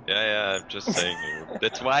behind you. Yeah, I'm just saying.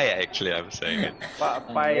 That's why actually I'm saying it.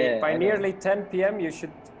 By nearly 10 p.m. you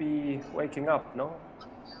should be waking up, no?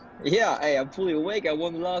 Yeah, hey, I'm fully awake. I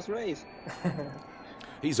won the last race.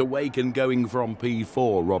 He's awake and going from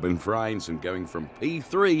P4, Robin Frijns, and going from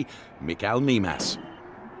P3, Mikael Niemas.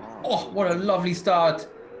 Oh, what a lovely start.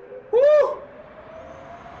 Woo!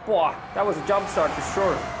 Boy, that was a jump start for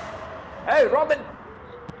sure. Hey, Robin!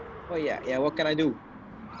 Oh, yeah, what can I do?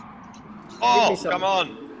 Oh, come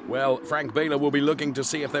on! Well, Frank Behler will be looking to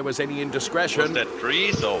see if there was any indiscretion. Was that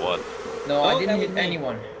trees or what? No, I didn't hit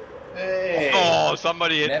anyone. Hey. Oh,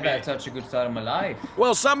 somebody hit Never me. had such a good start of my life.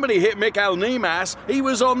 Well, somebody hit Mikael Niemas. He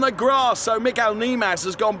was on the grass, so Mikael Niemas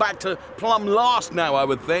has gone back to plumb last now, I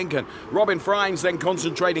would think. And Robin Frijns then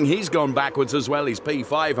concentrating, he's gone backwards as well. He's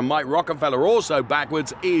P5, and Mike Rockenfeller also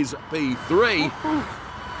backwards is P3.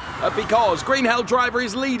 Because Green Hell driver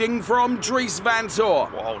is leading from Dries Fantor.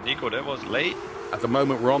 Wow, Nico, that was late. At the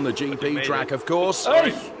moment, we're on the GP track, of course.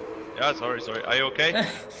 Sorry. Yeah, sorry. Are you okay?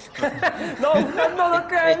 No, I'm not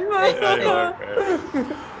okay.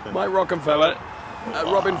 Mike Rockenfeller,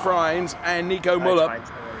 Robin Frijns, and Nico Müller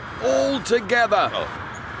all together. Oh.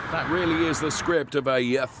 That really is the script of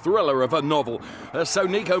a thriller of a novel. So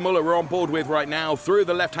Nico Müller we're on board with right now through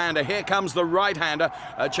the left-hander. Here comes the right-hander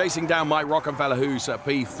chasing down Mike Rockenfeller, who's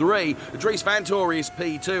P3. Dries Fantor is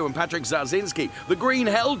P2, and Patrick Jasinski, the Green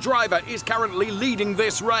Hell driver, is currently leading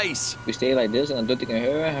this race. We stay like this and Döttinger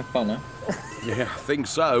Höhe, have fun, huh? Yeah, I think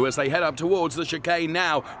so. As they head up towards the chicane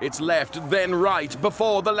now, it's left, then right,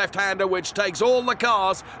 before the left-hander, which takes all the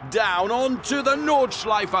cars down onto the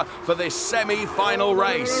Nordschleife for this semi-final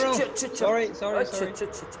race. Sorry.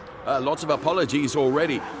 Lots of apologies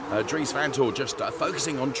already. Dries Fantor just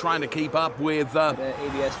focusing on trying to keep up with the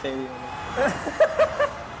ABS failure.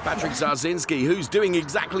 Patrick Jasinski, who's doing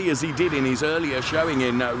exactly as he did in his earlier showing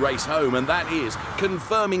in Race Home, and that is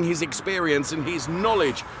confirming his experience and his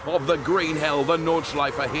knowledge of the Green Hell, the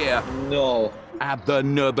Nordschleife here. No. At the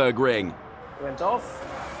Nürburgring. Went off.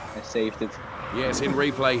 I saved it. Yes, in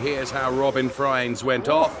replay, here's how Robin Frijns went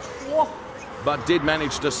off. But did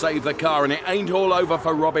manage to save the car, and it ain't all over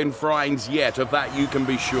for Robin Frijns yet, of that you can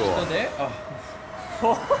be sure. Still there?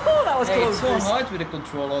 Oh, that was close. It's so hard with the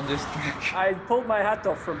control on this track. I pulled my hat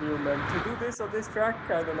off from you, man. To do this on this track,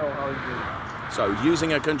 I don't know how you do it. So,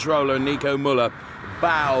 using a controller, Nico Müller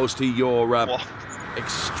bows to your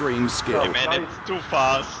extreme skill. Hey man, it's too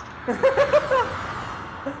fast.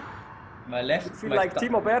 My left. I feel like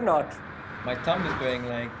Timo Bernhard. My thumb is going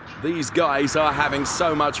like... These guys are having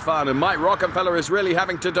so much fun, and Mike Rockenfeller is really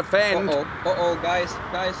having to defend. Uh-oh, guys,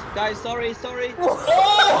 sorry.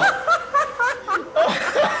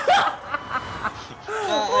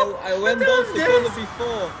 I went off the corner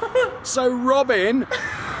before. So Robin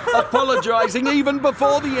apologising even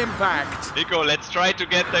before the impact. Nico, let's try to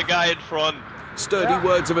get the guy in front. Sturdy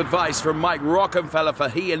words of advice from Mike Rockenfeller for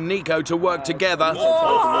he and Nico to work together.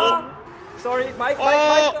 Sorry, Mike.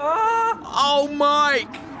 Oh,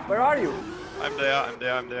 Mike! Where are you? I'm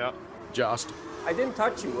there. Just I didn't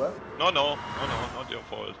touch you, huh? No, not your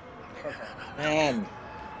fault. Man.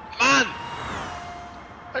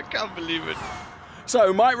 I can't believe it.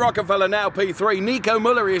 So Mike Rockenfeller now P3, Nico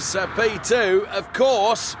Müller is P2. Of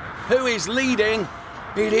course, who is leading?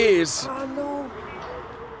 It is. Oh no.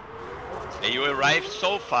 You arrived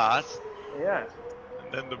so fast. Yeah.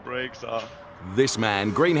 And then the brakes are... This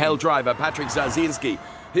man, Green Hell driver Patrick Zazinski,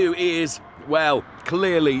 who is, well,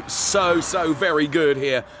 clearly so very good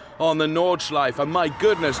here on the Nordschleife. And my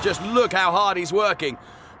goodness, just look how hard he's working.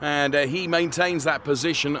 And he maintains that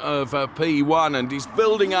position of P1, and he's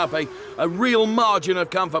building up a real margin of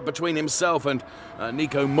comfort between himself and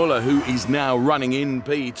Nico Müller, who is now running in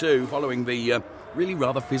P2, following the really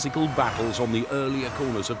rather physical battles on the earlier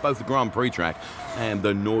corners of both the Grand Prix track and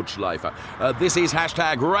the Nordschleife. This is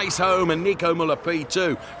 #Race Home and Nico Müller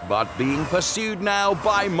P2, but being pursued now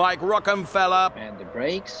by Mike Rockenfeller. And the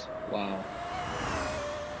brakes, wow.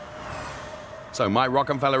 So Mike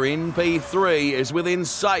Rockenfeller in P3 is within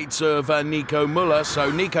sight of Nico Müller. So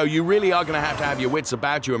Nico, you really are going to have your wits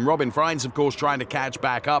about you. And Robin Frijns, of course, trying to catch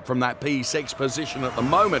back up from that P6 position at the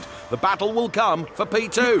moment. The battle will come for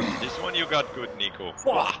P2. This one you got good, Nico.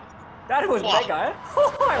 Wow. That was mega, eh?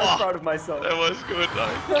 I was proud of myself. That was good.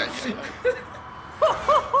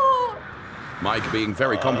 Mike being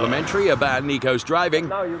very complimentary about Nico's driving.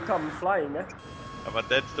 Now you come flying, eh? But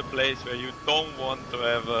that's the place where you don't want to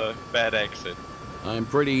have a bad exit. I'm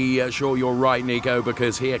pretty sure you're right, Nico,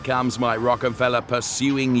 because here comes Mike Rockenfeller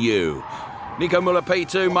pursuing you. Nico Müller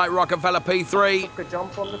P2, Mike Rockenfeller P3. Took a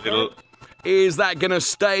jump on the curb. Is that going to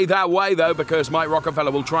stay that way, though? Because Mike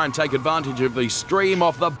Rockenfeller will try and take advantage of the stream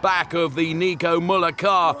off the back of the Nico Müller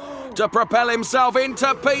car to propel himself into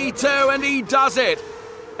P2, and he does it.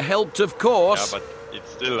 Helped, of course. Yeah, but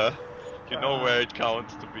it's still you know where it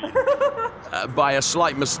counts to be. By a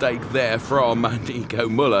slight mistake there from Nico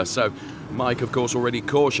Müller. So Mike, of course, already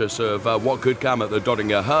cautious of what could come at the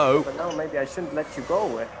Döttinger Ho. But now maybe I shouldn't let you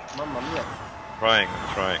go, eh? Mamma mia. I'm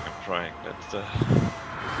trying. That's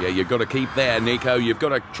Yeah, you've got to keep there, Nico. You've got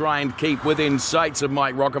to try and keep within sights of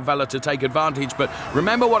Mike Rockenfeller to take advantage. But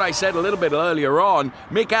remember what I said a little bit earlier on.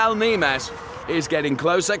 Michael Niemas is getting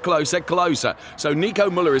closer. So Nico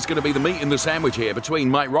Müller is going to be the meat in the sandwich here between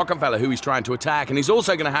Mike Rockenfeller, who he's trying to attack, and he's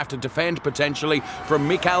also going to have to defend potentially from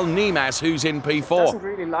Michael Niemas, who's in P4. He doesn't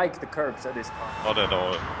really like the curbs of this car. Not at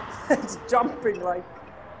all. It's jumping like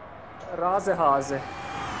Rasehase.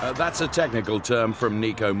 That's a technical term from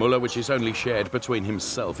Nico Müller, which is only shared between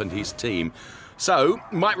himself and his team. So,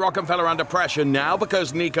 Mike Rockenfeller under pressure now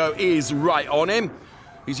because Nico is right on him.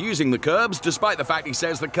 He's using the curbs, despite the fact he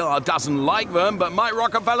says the car doesn't like them, but Mike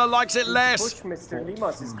Rockenfeller likes it less. Push, Mr.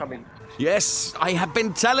 Niemas is coming. Yes, I have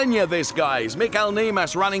been telling you this, guys. Michael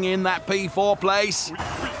Niemas running in that P4 place.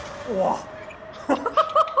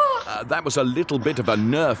 That was a little bit of a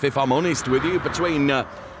nerf, if I'm honest with you, between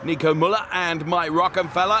Nico Müller and Mike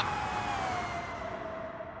Rockenfeller.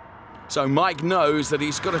 So Mike knows that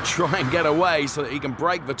he's got to try and get away so that he can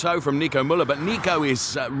break the toe from Nico Müller. But Nico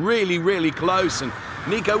is really close, and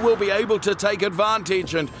Nico will be able to take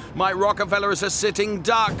advantage. And Mike Rockenfeller is a sitting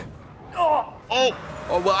duck. Oh,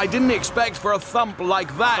 well, I didn't expect for a thump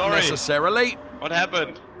like that necessarily. What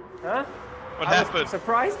happened? Huh? What happened? I was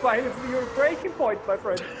surprised by your breaking point, my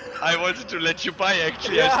friend. I wanted to let you by,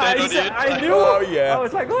 actually. Yeah, I stayed on the inside. I knew. Oh, yeah. I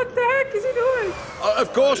was like, what the heck is he doing?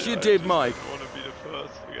 Of course you did, Mike. I want to be the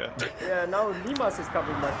first again. Yeah, now Niemas is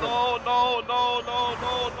coming, my friend. No.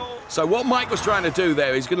 So what Mike was trying to do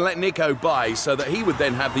there is going to let Nico by so that he would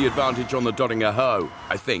then have the advantage on the Döttinger Ho,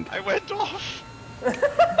 I think. I went off.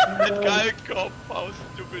 That guy cop, how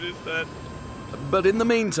stupid is that? But in the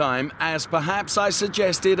meantime, as perhaps I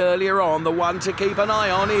suggested earlier on, the one to keep an eye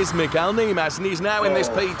on is Michael Niemas, and he's now in this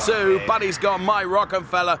P2, but he's got Mike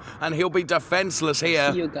Rockenfeller, and he'll be defenseless here.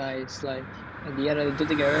 See you guys, like, at the end of the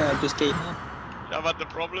Döttinger, I just came up. Yeah, but the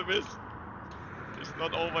problem is, it's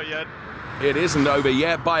not over yet. It isn't over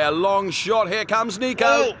yet by a long shot. Here comes Nico.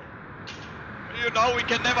 Oh. You know we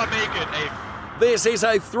can never make it, Abe. This is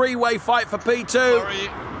a three-way fight for P2. Sorry.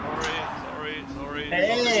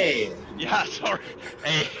 Hey! Yeah, sorry.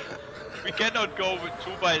 Hey, we cannot go with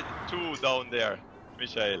 2x2 down there,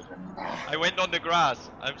 Michael. I went on the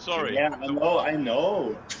grass. I'm sorry. Yeah, I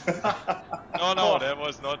know. No, that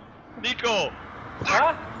was not. Nico!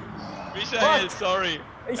 Huh? Michael, sorry.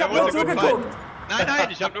 Ich hab nur zugeguckt.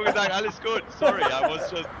 Nein, ich hab nur gesagt, alles gut. Sorry, I was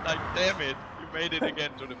just like, damn it. You made it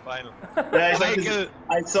again to the final. Yeah, Michael,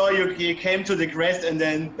 I saw you came to the grass and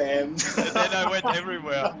then bam. And then I went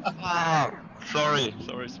everywhere. Sorry.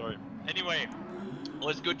 Anyway, it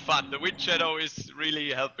was good fun. The wind shadow is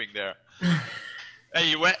really helping there.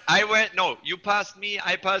 Hey, no, you passed me,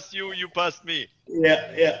 I passed you, you passed me.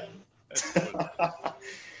 Yeah.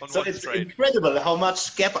 On So one it's straight. incredible how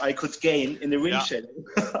much gap I could gain in the wind shadow.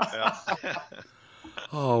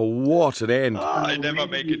 Oh, what an end. I never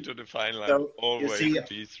make it to the final. I'm always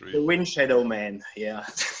P3. The wind shadow man, yeah.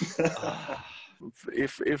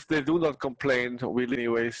 If they do not complain, we'll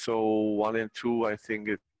anyway. So 1 and 2, I think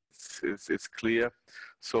it's clear.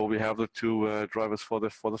 So we have the two drivers for the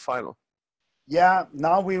final. Yeah,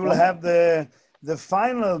 now we will have the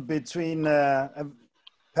final between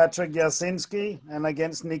Patrick Jasinski and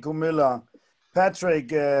against Nico Müller.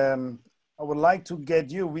 Patrick, I would like to get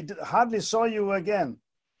you. We hardly saw you again.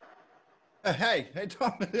 Hey,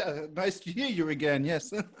 Tom. Nice to hear you again.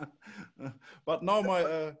 Yes, but now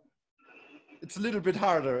it's a little bit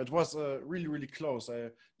harder. It was really close.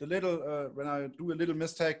 When I do a little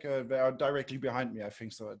mistake, they are directly behind me. I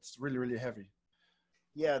think so. It's really heavy.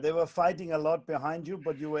 Yeah, they were fighting a lot behind you,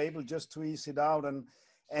 but you were able just to ease it out and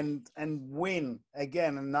win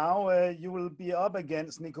again. And now you will be up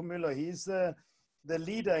against Nico Müller. He's the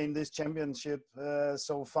leader in this championship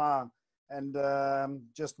so far, and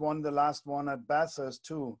just won the last one at Bathurst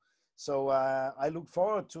too. So I look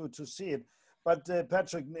forward to see it. But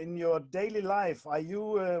Patrick, in your daily life, are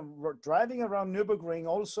you driving around Nürburgring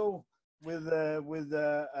also with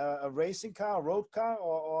a racing car, a road car,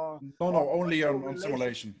 or no, only on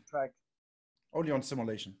simulation track? Only on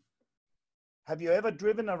simulation. Have you ever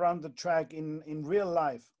driven around the track in real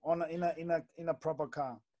life in a proper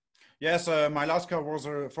car? Yes, my last car was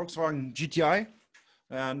a Volkswagen GTI,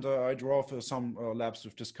 and I drove some laps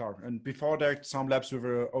with this car. And before that, some laps with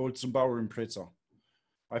an old Subaru Impreza.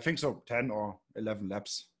 I think so, 10 or 11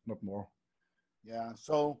 laps, not more. Yeah,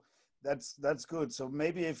 so that's good. So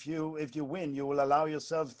maybe if you win, you will allow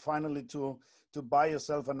yourself finally to buy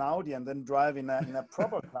yourself an Audi and then drive in a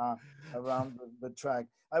proper car around the track.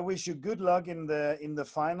 I wish you good luck in the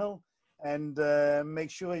final, and make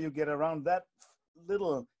sure you get around that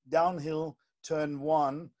little downhill turn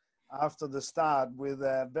 1 after the start with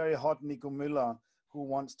a very hot Nico Müller who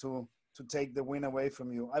wants to take the win away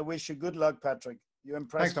from you. I wish you good luck, Patrick. You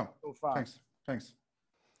impressed me so far. Thanks.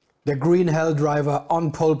 The Green Hell driver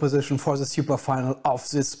on pole position for the super final of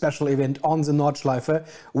this special event on the Nordschleife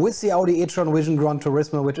with the Audi e-tron Vision Gran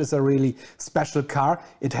Turismo, which is a really special car.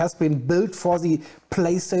 It has been built for the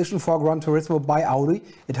PlayStation 4 Gran Turismo by Audi.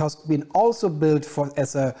 It has been also built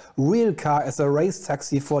as a real car, as a race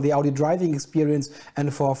taxi for the Audi driving experience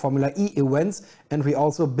and for Formula E events. And we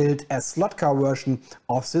also built a slot car version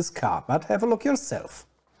of this car. But have a look yourself.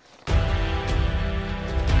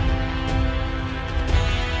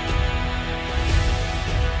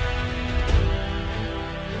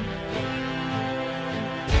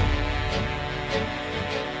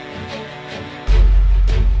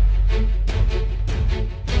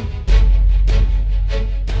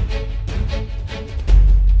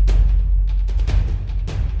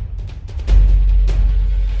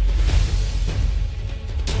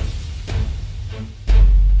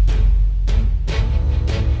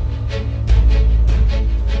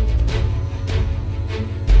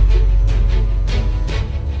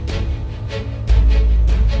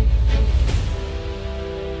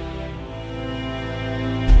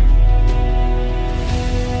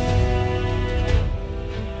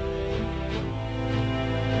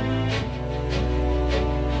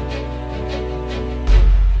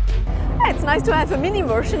 It's nice to have a mini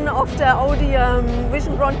version of the Audi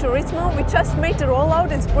Vision Gran Turismo. We just made the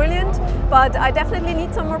rollout, it's brilliant, but I definitely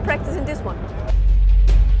need some more practice in this one.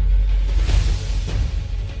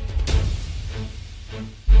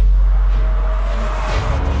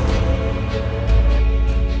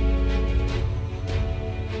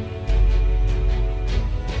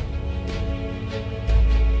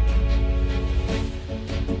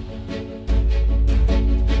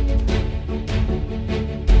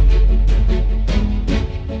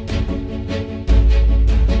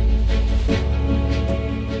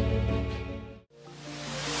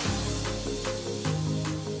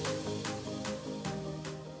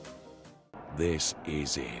 This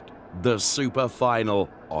is it, the super final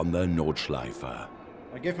on the Nordschleife.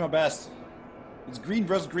 I give my best. It's green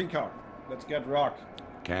versus green car. Let's get rock.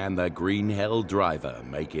 Can the Green Hell driver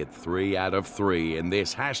make it 3 out of 3 in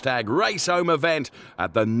this #RaceHome event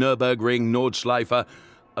at the Nürburgring-Nordschleife?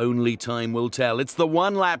 Only time will tell. It's the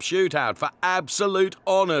one-lap shootout for absolute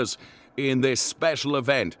honours in this special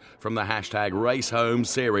event from the #RaceHome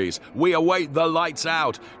series. We await the lights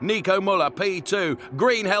out. Nico Müller, P2,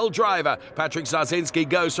 Green Hell driver. Patrick Jasinski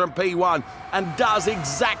goes from P1 and does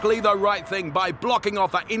exactly the right thing by blocking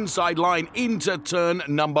off the inside line into turn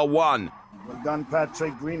number 1. Well, done,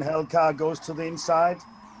 Patrick. Green Hell car goes to the inside.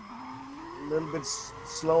 A little bit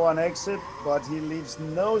slow on exit, but he leaves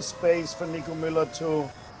no space for Nico Müller to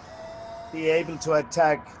be able to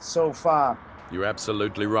attack so far. You're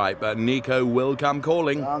absolutely right, but Nico will come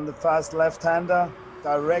calling. On the fast left-hander,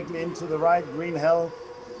 directly into the right, Green Hell.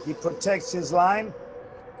 He protects his line,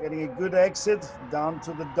 getting a good exit down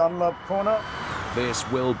to the Dunlop corner. This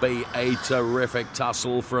will be a terrific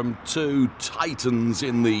tussle from two titans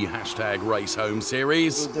in the hashtag Race Home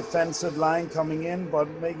series. Defensive line coming in, but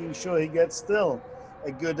making sure he gets still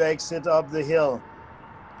a good exit up the hill.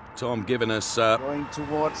 Tom giving us going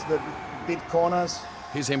towards the bit corners.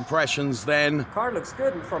 His impressions then. Car looks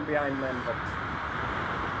good from behind, man, but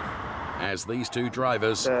as these two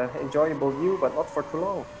drivers enjoyable view, but not for too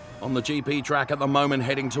long. On the GP track at the moment,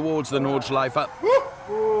 heading towards the Nordschleife.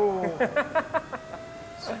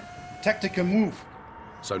 Tactical move.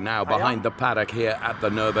 So now behind the paddock here at the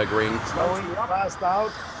Nürburgring. Slowing fast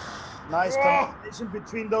out. Nice combination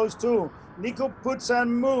between those two. Nico puts a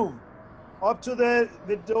move up to the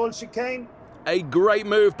old chicane. A great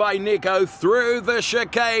move by Nico through the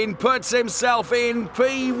chicane, puts himself in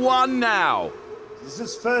P1 now. This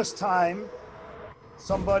is first time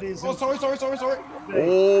somebody's... Oh, sorry.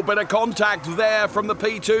 Oh, bit of contact there from the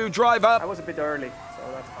P2 driver. I was a bit early,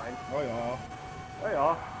 so that's fine. Oh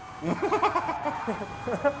yeah.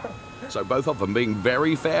 So both of them being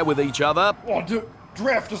very fair with each other. Oh, the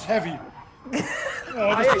draft is heavy. This is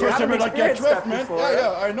the first time I get draft, man.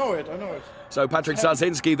 Yeah, I know it. So Patrick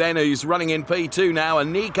Sarzinski then, who's running in P2 now,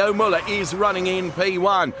 and Nico Müller is running in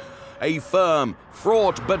P1. A firm,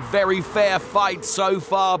 fraught, but very fair fight so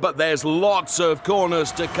far, but there's lots of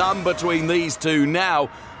corners to come between these two now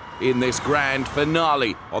in this grand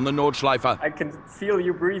finale on the Nordschleife. I can feel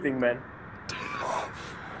you breathing, man.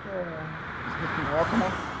 Oh, come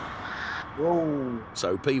on. Whoa.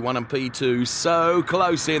 So P1 and P2 so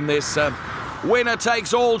close in this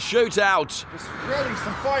winner-takes-all shootout. Just spreading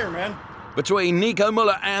some fire, man. Between Nico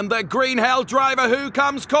Müller and the Green Hell driver, who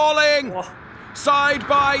comes calling.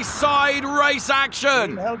 Side-by-side race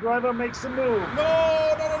action. Green Hell driver makes a move.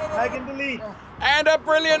 No. Back in the lead. And a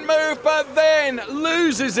brilliant move, but then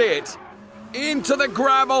loses it into the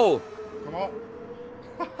gravel. Come on.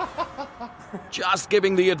 Just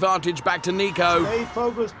giving the advantage back to Nico. Stay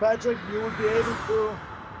focused, Patrick. You will be able to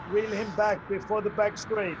reel him back before the back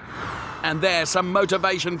straight. And there's some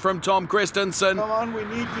motivation from Tom Christensen. Come on, we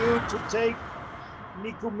need you to take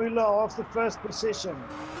Nico Müller off the first position.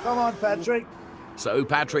 Come on, Patrick. So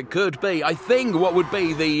Patrick could be, I think, what would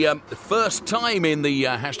be the first time in the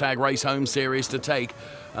hashtag Race Home series to take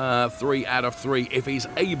 3 out of 3 if he's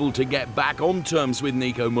able to get back on terms with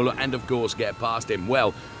Nico Müller and, of course, get past him.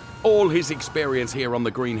 Well, all his experience here on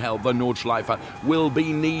the Green Hell, the Nordschleife, will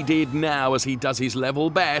be needed now as he does his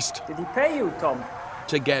level best. Did he pay you, Tom?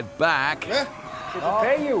 To get back. Yeah. Did he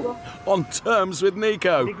pay you? On terms with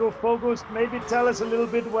Nico. Nico, focused. Maybe tell us a little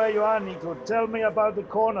bit where you are, Nico. Tell me about the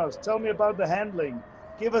corners. Tell me about the handling.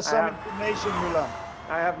 Give us some information, Müller.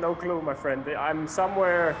 I have no clue, my friend. I'm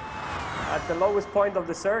somewhere at the lowest point of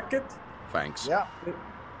the circuit. Thanks. Yeah.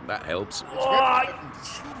 That helps.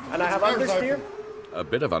 And I have understeer. A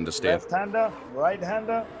bit of understeer. Left-hander,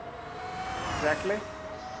 right-hander. Exactly.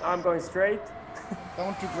 I'm going straight.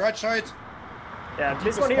 Down to right side. Yeah,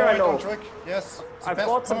 this one here I know. Yes. I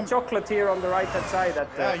bought some chocolate here on the right-hand side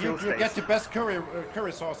at the you get the best curry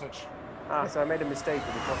sausage. So I made a mistake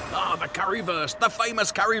with the chocolate. The curryverse, the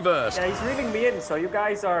famous curryverse. Yeah, he's reeling me in, so you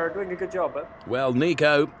guys are doing a good job, huh? Well,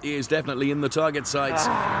 Nico is definitely in the target sights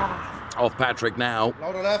of Patrick now.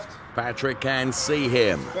 Louder left. Patrick can see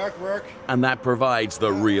him. Back work. And that provides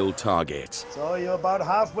the real target. So you're about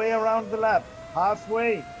halfway around the lap.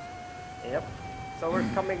 Halfway. Yep. So we're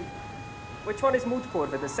coming... Which one is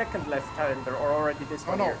Mootkurve? The second left-hander or already this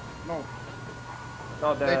one here? No.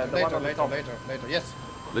 No, the one on the top. Later, yes.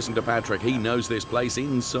 Listen to Patrick, he knows this place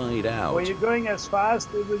inside out. Were you going as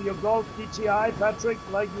fast with your Golf GTI, Patrick,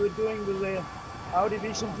 like you were doing with the Audi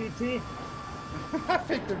Vision GT? I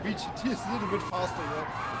think the VGT is a little bit faster,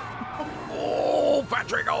 yeah. Oh,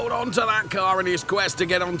 Patrick, hold on to that car in his quest to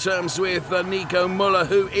get on terms with Nico Müller,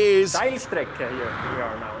 who is... Seilstrecke here we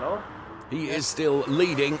are now, no? He is still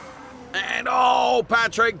leading. And oh,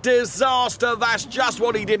 Patrick, disaster. That's just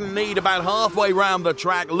what he didn't need about halfway round the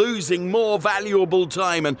track, losing more valuable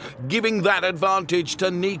time and giving that advantage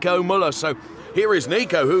to Nico Müller. So here is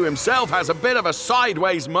Nico, who himself has a bit of a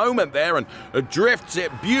sideways moment there and drifts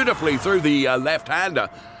it beautifully through the left-hander.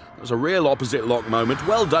 It was a real opposite lock moment.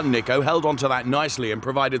 Well done, Nico. Held on to that nicely and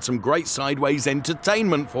provided some great sideways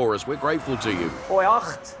entertainment for us. We're grateful to you. Oh,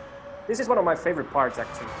 8. This is one of my favorite parts,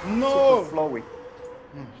 actually. No! Super flowy.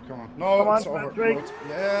 Come on. No, Come on, it's over. Patrick.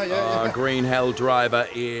 No, yeah. Green Hell driver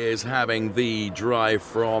is having the drive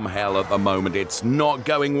from hell at the moment. It's not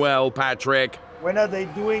going well, Patrick. When are they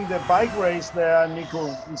doing the bike race there, Nico?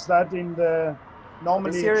 Is that in the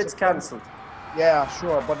normally? This year it's cancelled. Yeah,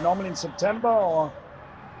 sure, but normally in September or?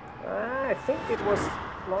 I think it was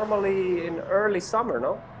normally in early summer,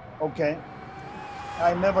 no? Okay.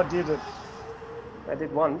 I never did it. I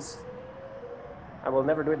did once. I will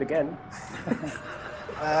never do it again.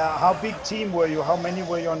 How big team were you? How many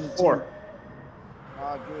were you on the team? 4.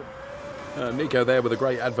 Ah, good. Nico there with a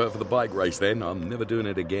great advert for the bike race then. I'm never doing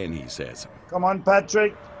it again, he says. Come on,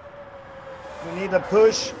 Patrick. We need a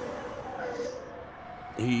push.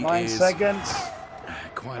 He 9 is seconds.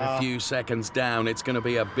 Quite a few seconds down. It's going to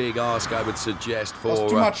be a big ask, I would suggest, for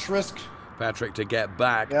That's too much risk. Patrick to get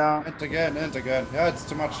back. Yeah. And again. Yeah, it's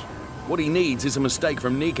too much. What he needs is a mistake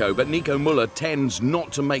from Nico, but Nico Müller tends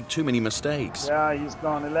not to make too many mistakes. Yeah, he's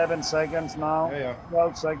gone. 11 seconds now. Yeah.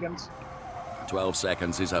 12 seconds. 12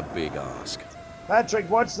 seconds is a big ask. Patrick,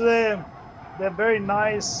 what's the very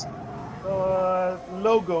nice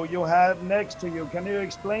logo you have next to you? Can you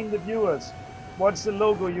explain the viewers? What's the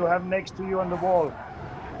logo you have next to you on the wall?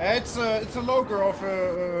 It's a logo of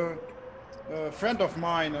a friend of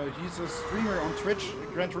mine. He's a streamer on Twitch, a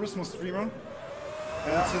Gran Turismo streamer.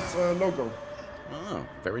 And it's his logo. Oh,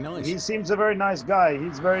 very nice. He seems a very nice guy.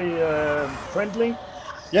 He's very friendly.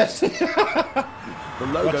 Yes. The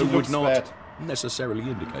logo would not necessarily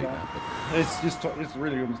indicate that. But It's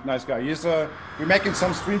really a nice guy. We're making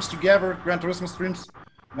some streams together, Gran Turismo streams.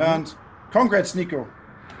 And congrats, Nico.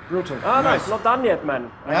 Brutal. Ah, nice. Not done yet,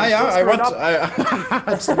 man. Yeah,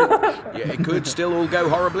 it could still all go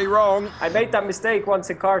horribly wrong. I made that mistake once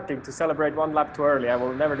in karting to celebrate 1 lap too early. I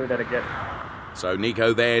will never do that again. So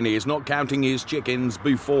Nico then is not counting his chickens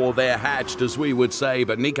before they're hatched, as we would say,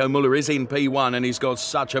 but Nico Müller is in P1 and he's got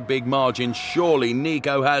such a big margin. Surely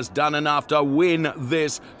Nico has done enough to win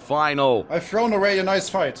this final. I've thrown away a nice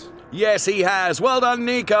fight. Yes, he has. Well done,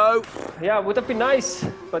 Nico. Yeah, would have been nice,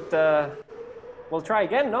 but we'll try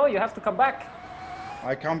again. No, you have to come back.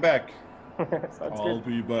 I come back. I'll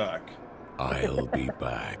be back. I'll be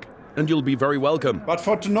back. And you'll be very welcome. But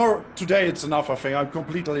for today, it's enough, I think. I'm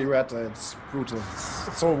completely red. It's brutal.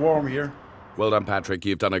 It's so warm here. Well done, Patrick.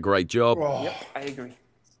 You've done a great job. Oh. Yep, I agree.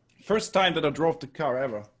 First time that I drove the car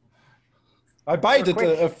ever. I bought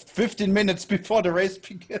it 15 minutes before the race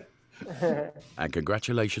began. And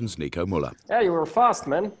congratulations, Nico Müller. Yeah, you were fast,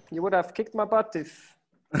 man. You would have kicked my butt if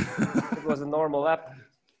it was a normal lap.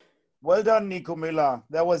 Well done, Nico Müller.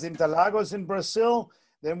 That was Interlagos in Brazil.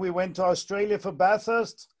 Then we went to Australia for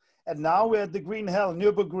Bathurst. And now we're at the Green Hell,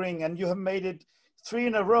 Nürburgring, and you have made it 3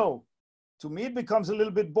 in a row. To me, it becomes a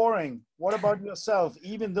little bit boring. What about yourself?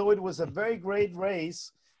 Even though it was a very great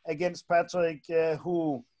race against Patrick,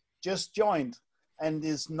 who just joined and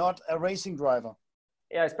is not a racing driver.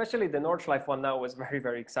 Yeah, especially the Nordschleife one now was very,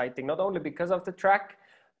 very exciting. Not only because of the track,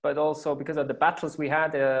 but also because of the battles we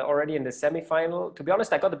had already in the semi-final. To be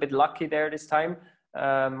honest, I got a bit lucky there this time.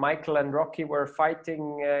 Michael and Rocky were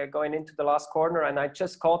fighting going into the last corner, and I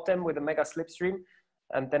just caught them with a mega slipstream.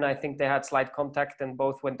 And then I think they had slight contact and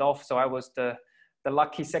both went off. So I was the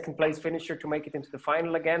lucky second place finisher to make it into the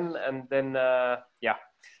final again. And then,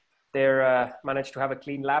 they managed to have a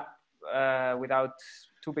clean lap without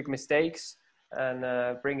too big mistakes and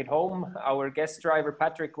bring it home. Our guest driver,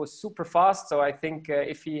 Patrick, was super fast. So I think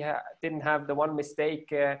if he didn't have the one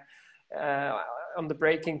mistake on the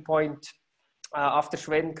braking point after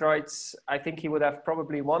Schwedenkreuz, I think he would have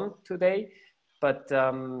probably won today. But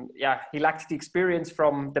he lacked the experience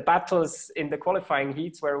from the battles in the qualifying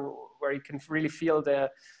heats where you can really feel the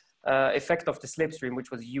effect of the slipstream,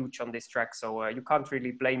 which was huge on this track. So you can't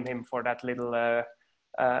really blame him for that little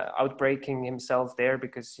outbraking himself there,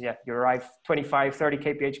 because you arrive 25, 30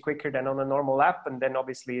 kph quicker than on a normal lap. And then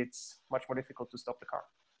obviously it's much more difficult to stop the car.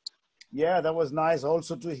 Yeah, that was nice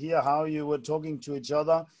also to hear how you were talking to each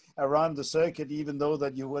other around the circuit, even though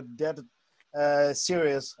that you were dead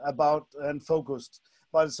serious about and focused.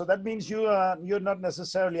 But so that means you're not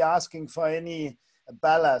necessarily asking for any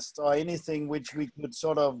ballast or anything which we could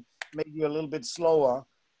sort of make you a little bit slower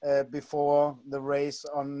before the race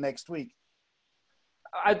on next week.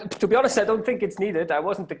 To be honest, I don't think it's needed. I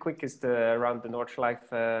wasn't the quickest around the Nordschleife,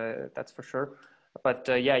 that's for sure. But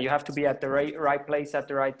you have to be at the right place at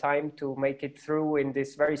the right time to make it through in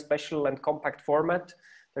this very special and compact format.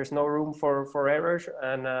 There's no room for errors.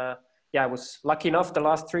 And I was lucky enough the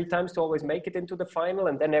last 3 times to always make it into the final,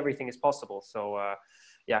 and then everything is possible. So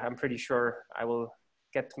I'm pretty sure I will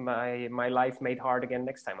get my life made hard again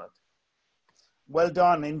next time out. well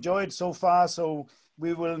done. Enjoyed so far. So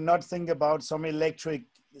we will not think about some electric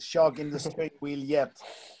shock in the steering wheel yet.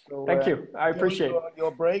 So, thank you. I appreciate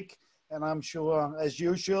your break. And I'm sure, as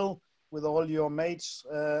usual, with all your mates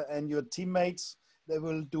and your teammates, they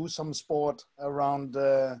will do some sport around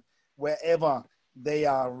wherever they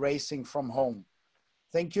are racing from home.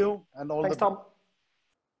 Thank you. And all Thanks, Tom.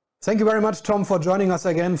 Thank you very much, Tom, for joining us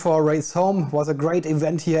again for Race Home. It was a great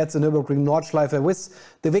event here at the Nürburgring-Nordschleife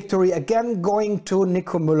with the victory again going to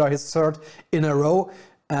Nico Müller, his third in a row.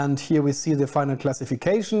 And here we see the final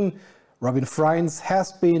classification. Robin Frijns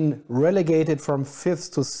has been relegated from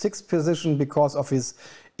 5th to 6th position because of his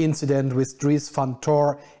incident with Dries van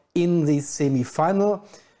Tor in the semi-final.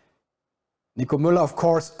 Nico Müller, of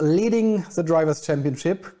course, leading the Drivers'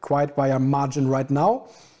 Championship quite by a margin right now.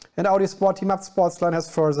 And Audi Sport Team Up Sportsline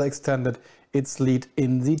has further extended its lead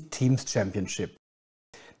in the Teams Championship.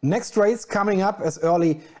 Next race coming up as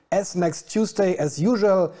early as next Tuesday as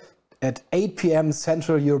usual at 8 p.m.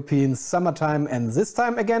 Central European Summertime. And this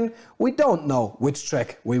time again, we don't know which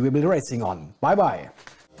track we will be racing on. Bye-bye.